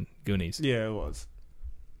was in Goonies. Yeah, it was.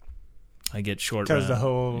 I get Short Round. Because the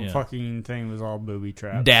whole fucking thing was all booby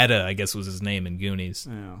traps. Data, I guess, was his name in Goonies.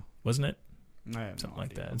 Yeah. Wasn't it? I have something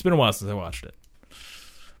like that. It's been a while since I watched it.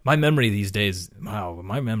 My memory these days,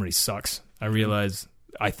 my memory sucks. I realize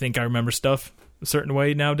I think I remember stuff a certain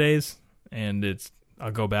way nowadays, and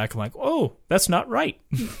I'll go back and like, oh, that's not right.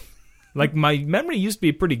 Like my memory used to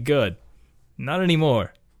be pretty good. Not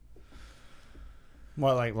anymore.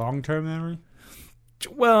 What, like long-term memory?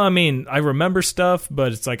 Well, I mean, I remember stuff,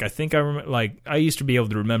 but it's like I think I remember. Like I used to be able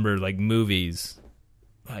to remember like movies,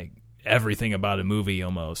 like everything about a movie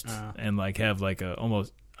almost, and like have like a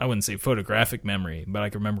almost. I wouldn't say photographic memory, but I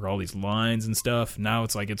can remember all these lines and stuff. Now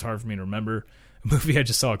it's like it's hard for me to remember a movie I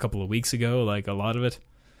just saw a couple of weeks ago, like a lot of it.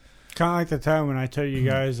 Kind of like the time when I told you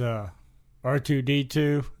guys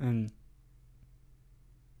R2-D2 and...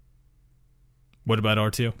 What about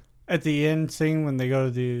R2? At the end scene when they go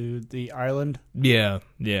to the island. Yeah.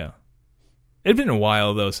 It'd been a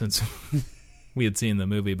while, though, since we had seen the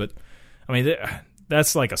movie, but, I mean,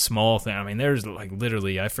 that's like a small thing. I mean, there's like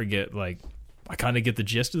literally, I forget, like, I kind of get the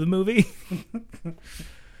gist of the movie.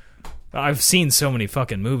 I've seen so many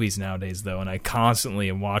fucking movies nowadays, though, and I constantly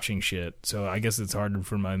am watching shit, so I guess it's harder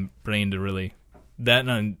for my brain to really... That,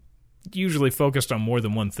 and I'm usually focused on more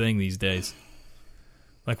than one thing these days.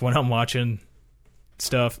 Like, when I'm watching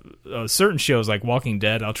stuff, certain shows like Walking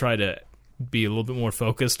Dead, I'll try to be a little bit more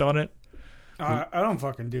focused on it. I don't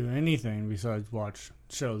fucking do anything besides watch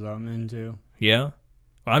shows I'm into. Yeah?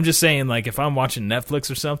 Well, I'm just saying, like, if I'm watching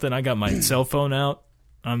Netflix or something, I got my cell phone out,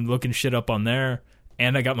 I'm looking shit up on there,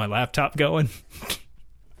 and I got my laptop going.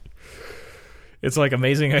 It's, like,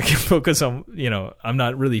 amazing I can focus on,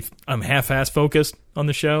 I'm half-ass focused on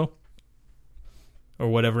the show or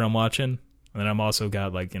whatever I'm watching. And then I'm also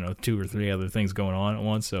got, like, 2 or 3 other things going on at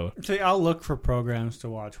once, so... See, I'll look for programs to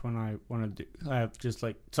watch when I want to do... I have just,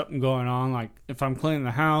 like, something going on. Like, if I'm cleaning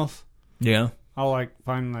the house... Yeah. I'll, like,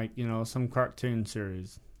 find, like, some cartoon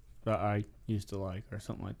series that I used to like or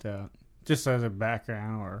something like that. Just as a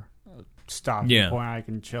background or a stopping point I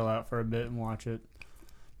can chill out for a bit and watch it.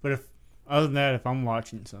 But other than that, if I'm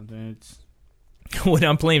watching something, it's... When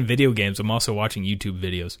I'm playing video games, I'm also watching YouTube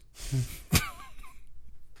videos.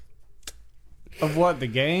 Of what, the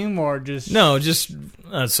game or just... No, just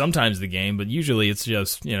sometimes the game, but usually it's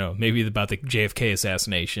just, maybe about the JFK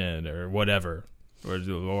assassination or whatever. Or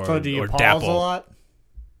so do you or pause Dapple. a lot?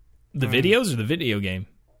 The videos or the video game?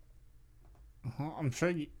 I'm sure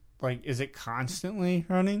you... Like, is it constantly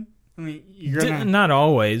running? I mean, you're gonna... Not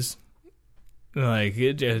always. Like,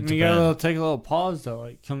 it depends. You gotta take a little pause, though.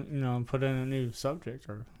 Like, put in a new subject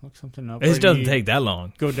or look something up. It doesn't take that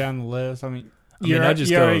long. Go down the list. I mean, you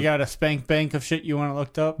already got a spank bank of shit you want to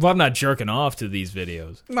look up. Well, I'm not jerking off to these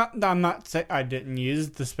videos. I'm not saying I didn't use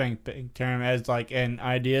the spank bank term as like an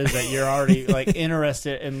idea that you're already like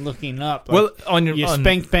interested in looking up. Like, well, you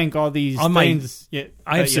spank bank all these things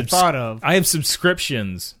that you thought of. I have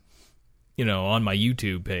subscriptions, on my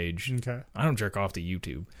YouTube page. Okay, I don't jerk off to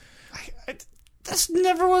YouTube. This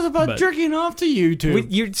never was about jerking off to YouTube.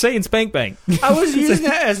 You're saying spank bank. I was using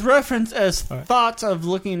that as reference as thoughts of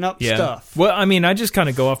looking up stuff. Well, I mean, I just kind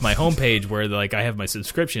of go off my homepage where like I have my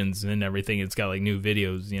subscriptions and everything. It's got like new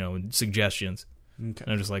videos, and suggestions. Okay.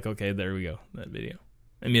 And I'm just like, okay, there we go, that video.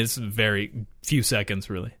 I mean, it's very few seconds,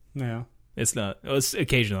 really. Yeah. It's not. It's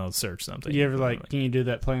occasionally I'll search something. You ever can you do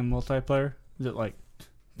that playing multiplayer? Is it like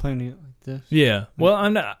playing it like this? Yeah. Well,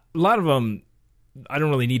 I'm not. A lot of them. I don't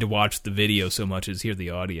really need to watch the video so much as hear the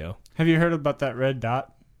audio. Have you heard about that red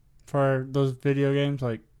dot for those video games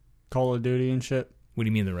like Call of Duty and shit? What do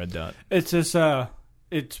you mean the red dot? It's just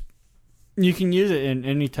it's you can use it in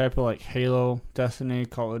any type of like Halo, Destiny,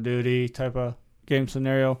 Call of Duty type of game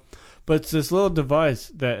scenario, but it's this little device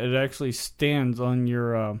that it actually stands on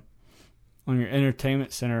your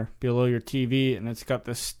entertainment center below your TV, and it's got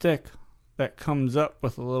this stick that comes up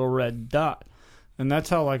with a little red dot. And that's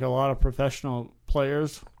how like a lot of professional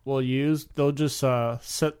players will use. They'll just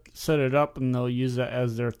set it up and they'll use that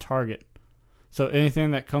as their target. So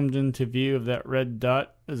anything that comes into view of that red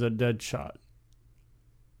dot is a dead shot.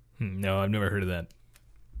 No, I've never heard of that.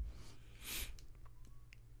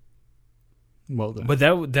 Well done. But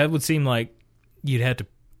that would seem like you'd have to.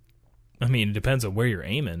 I mean, it depends on where you're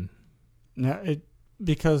aiming. No,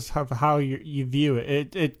 because of how you view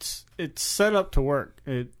it. It's set up to work.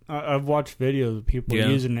 I've watched videos of people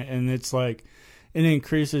using it, and it's like it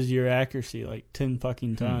increases your accuracy like 10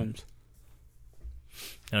 fucking times.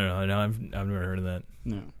 I don't know. No, I've never heard of that.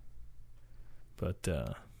 No. But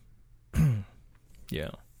yeah.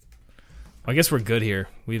 I guess we're good here.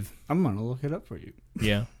 I'm gonna look it up for you.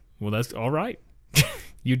 Yeah. Well, that's all right.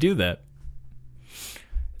 You do that.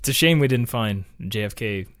 It's a shame we didn't find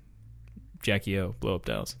JFK. Jackie O, blow up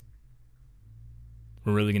dolls.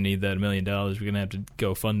 We're really going to need that $1 million. We're going to have to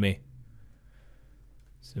go fund me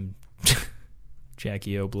some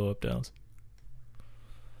Jackie O blow up dolls.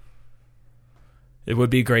 It would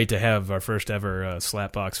be great to have our first ever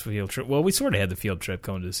Slapbox field trip. Well, we sort of had the field trip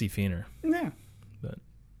going to see Fiener. Yeah. But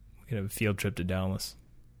we could have a field trip to Dallas.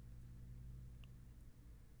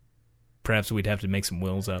 Perhaps we'd have to make some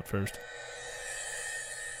wills out first.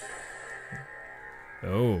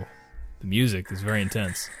 Oh, the music is very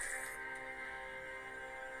intense.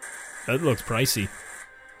 That looks pricey.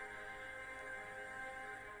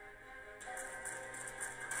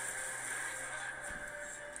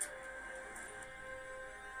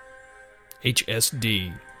 HSD.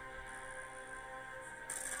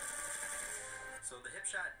 So the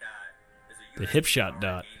Hipshot Dot is a The Hipshot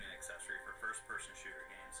Dot. gaming accessory for first-person shooter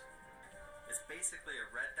games. It's basically a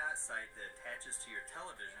red dot sight that attaches to your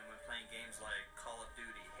television when playing games like Call of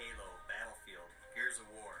Duty, Halo, Battlefield, Gears of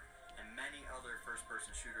War, and many other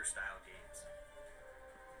first-person shooter-style games.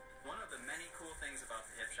 One of the many cool things about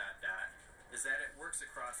the Hipshot Dot is that it works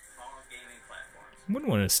across all gaming platforms. I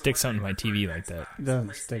wouldn't want to stick something to my TV like that. It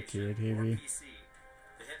doesn't stick to your TV. PC,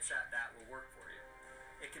 the Hipshot Dot will work for you.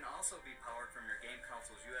 It can also be powered from your game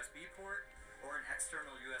console's USB port or an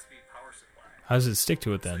external USB power supply. How does it stick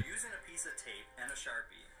to it then? So using a piece of tape and a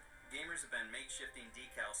Sharpie, gamers have been makeshifting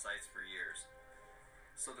decal sights for years.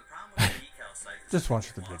 So the problem with the decal sight is Just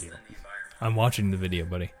watch that the it's lost video. in the environment. I'm watching the video,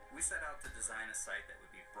 buddy. We set out to design a sight that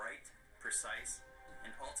would be bright, precise,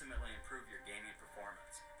 and ultimately improve your gaming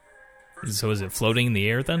performance. First So is it floating in the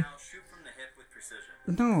air then? now, shoot from the hip with precision.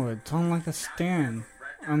 No, it's on like a stand.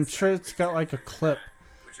 I'm sure it's got like a clip.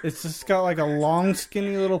 It's just got like a long,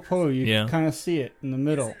 skinny little pole. You Yeah. can kind of see it in the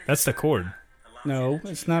middle. That's the cord. Allows No, you to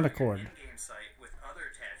it's achieve not a your cord. in-game sight with other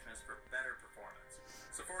attachments for better performance.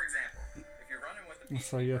 So, for example, if you're running with a I'll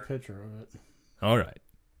show you a picture of it. All right.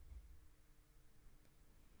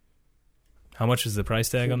 How much is the price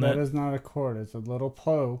tag See, on that that? is not a cord. It's a little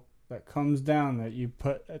pole that comes down that you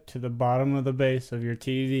put to the bottom of the base of your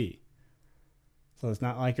TV. So it's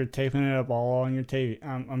not like you're taping it up all on your TV.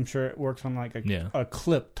 I'm sure it works on like Yeah. a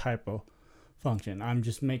clip type of function. I'm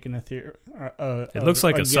just making a theory. It looks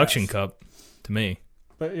like a suction guess. cup to me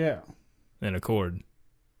But yeah, and a cord.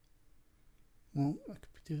 well, I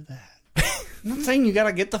could do that. I'm not saying you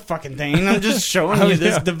gotta get the fucking thing. I'm just showing Oh, you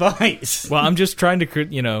this yeah. device. Well, I'm just trying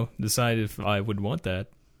to, decide if I would want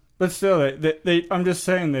that. But still, I'm just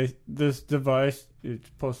saying this device is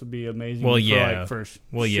supposed to be amazing. Well, for, yeah. like, for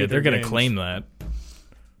Well, yeah, shooter they're going to games. claim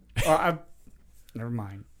that. Never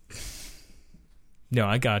mind. No,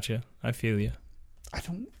 I got you. I feel you.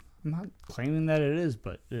 I'm not claiming that it is,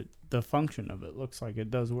 but the function of it looks like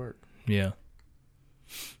it does work. Yeah.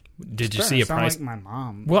 Did you It's see a starting to price? sound like my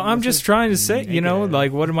mom. Well, I'm This just is trying to say, negative.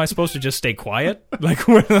 like, what am I supposed to just stay quiet? Like,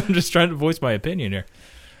 I'm just trying to voice my opinion here.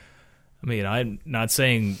 I mean, I'm not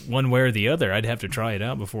saying one way or the other. I'd have to try it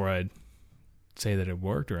out before I'd say that it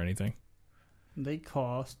worked or anything. They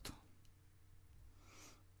cost.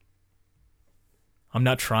 I'm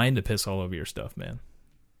not trying to piss all over your stuff, man.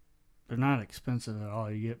 They're not expensive at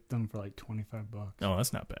all. You get them for like $25. Oh,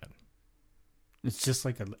 that's not bad. It's just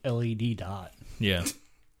like a LED dot. Yeah.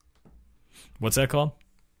 What's that called?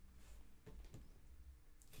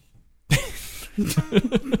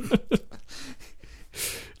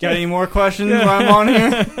 Got any more questions while I'm on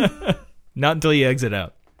here? Not until you exit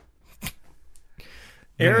out.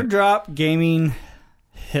 Airdrop Gaming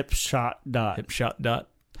Hipshot Dot. Hipshot dot.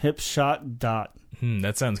 Hipshot Dot.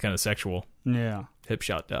 That sounds kind of sexual. Yeah.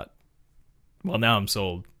 Hipshot dot. Well, now I'm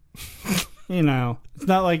sold. You know, it's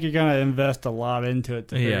not like you're gonna invest a lot into it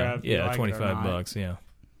to figure out if you like it or not. $25, yeah.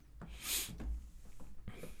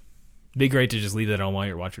 Be great to just leave that on while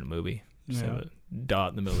you're watching a movie. Just have Yeah. a dot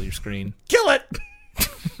in the middle of your screen. Kill it.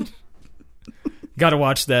 Got to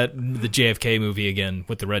watch the JFK movie again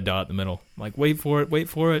with the red dot in the middle. Like, wait for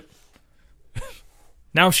it.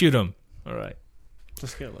 Now shoot him. All right.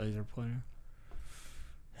 Just get a laser pointer.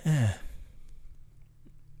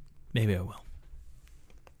 Maybe I will.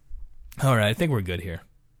 All right, I think we're good here.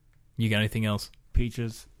 You got anything else?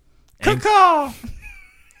 Peaches. And, Caw.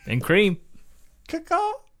 and cream.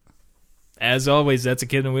 Caw. As always, that's a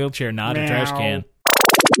kid in a wheelchair, not a trash Meow. can.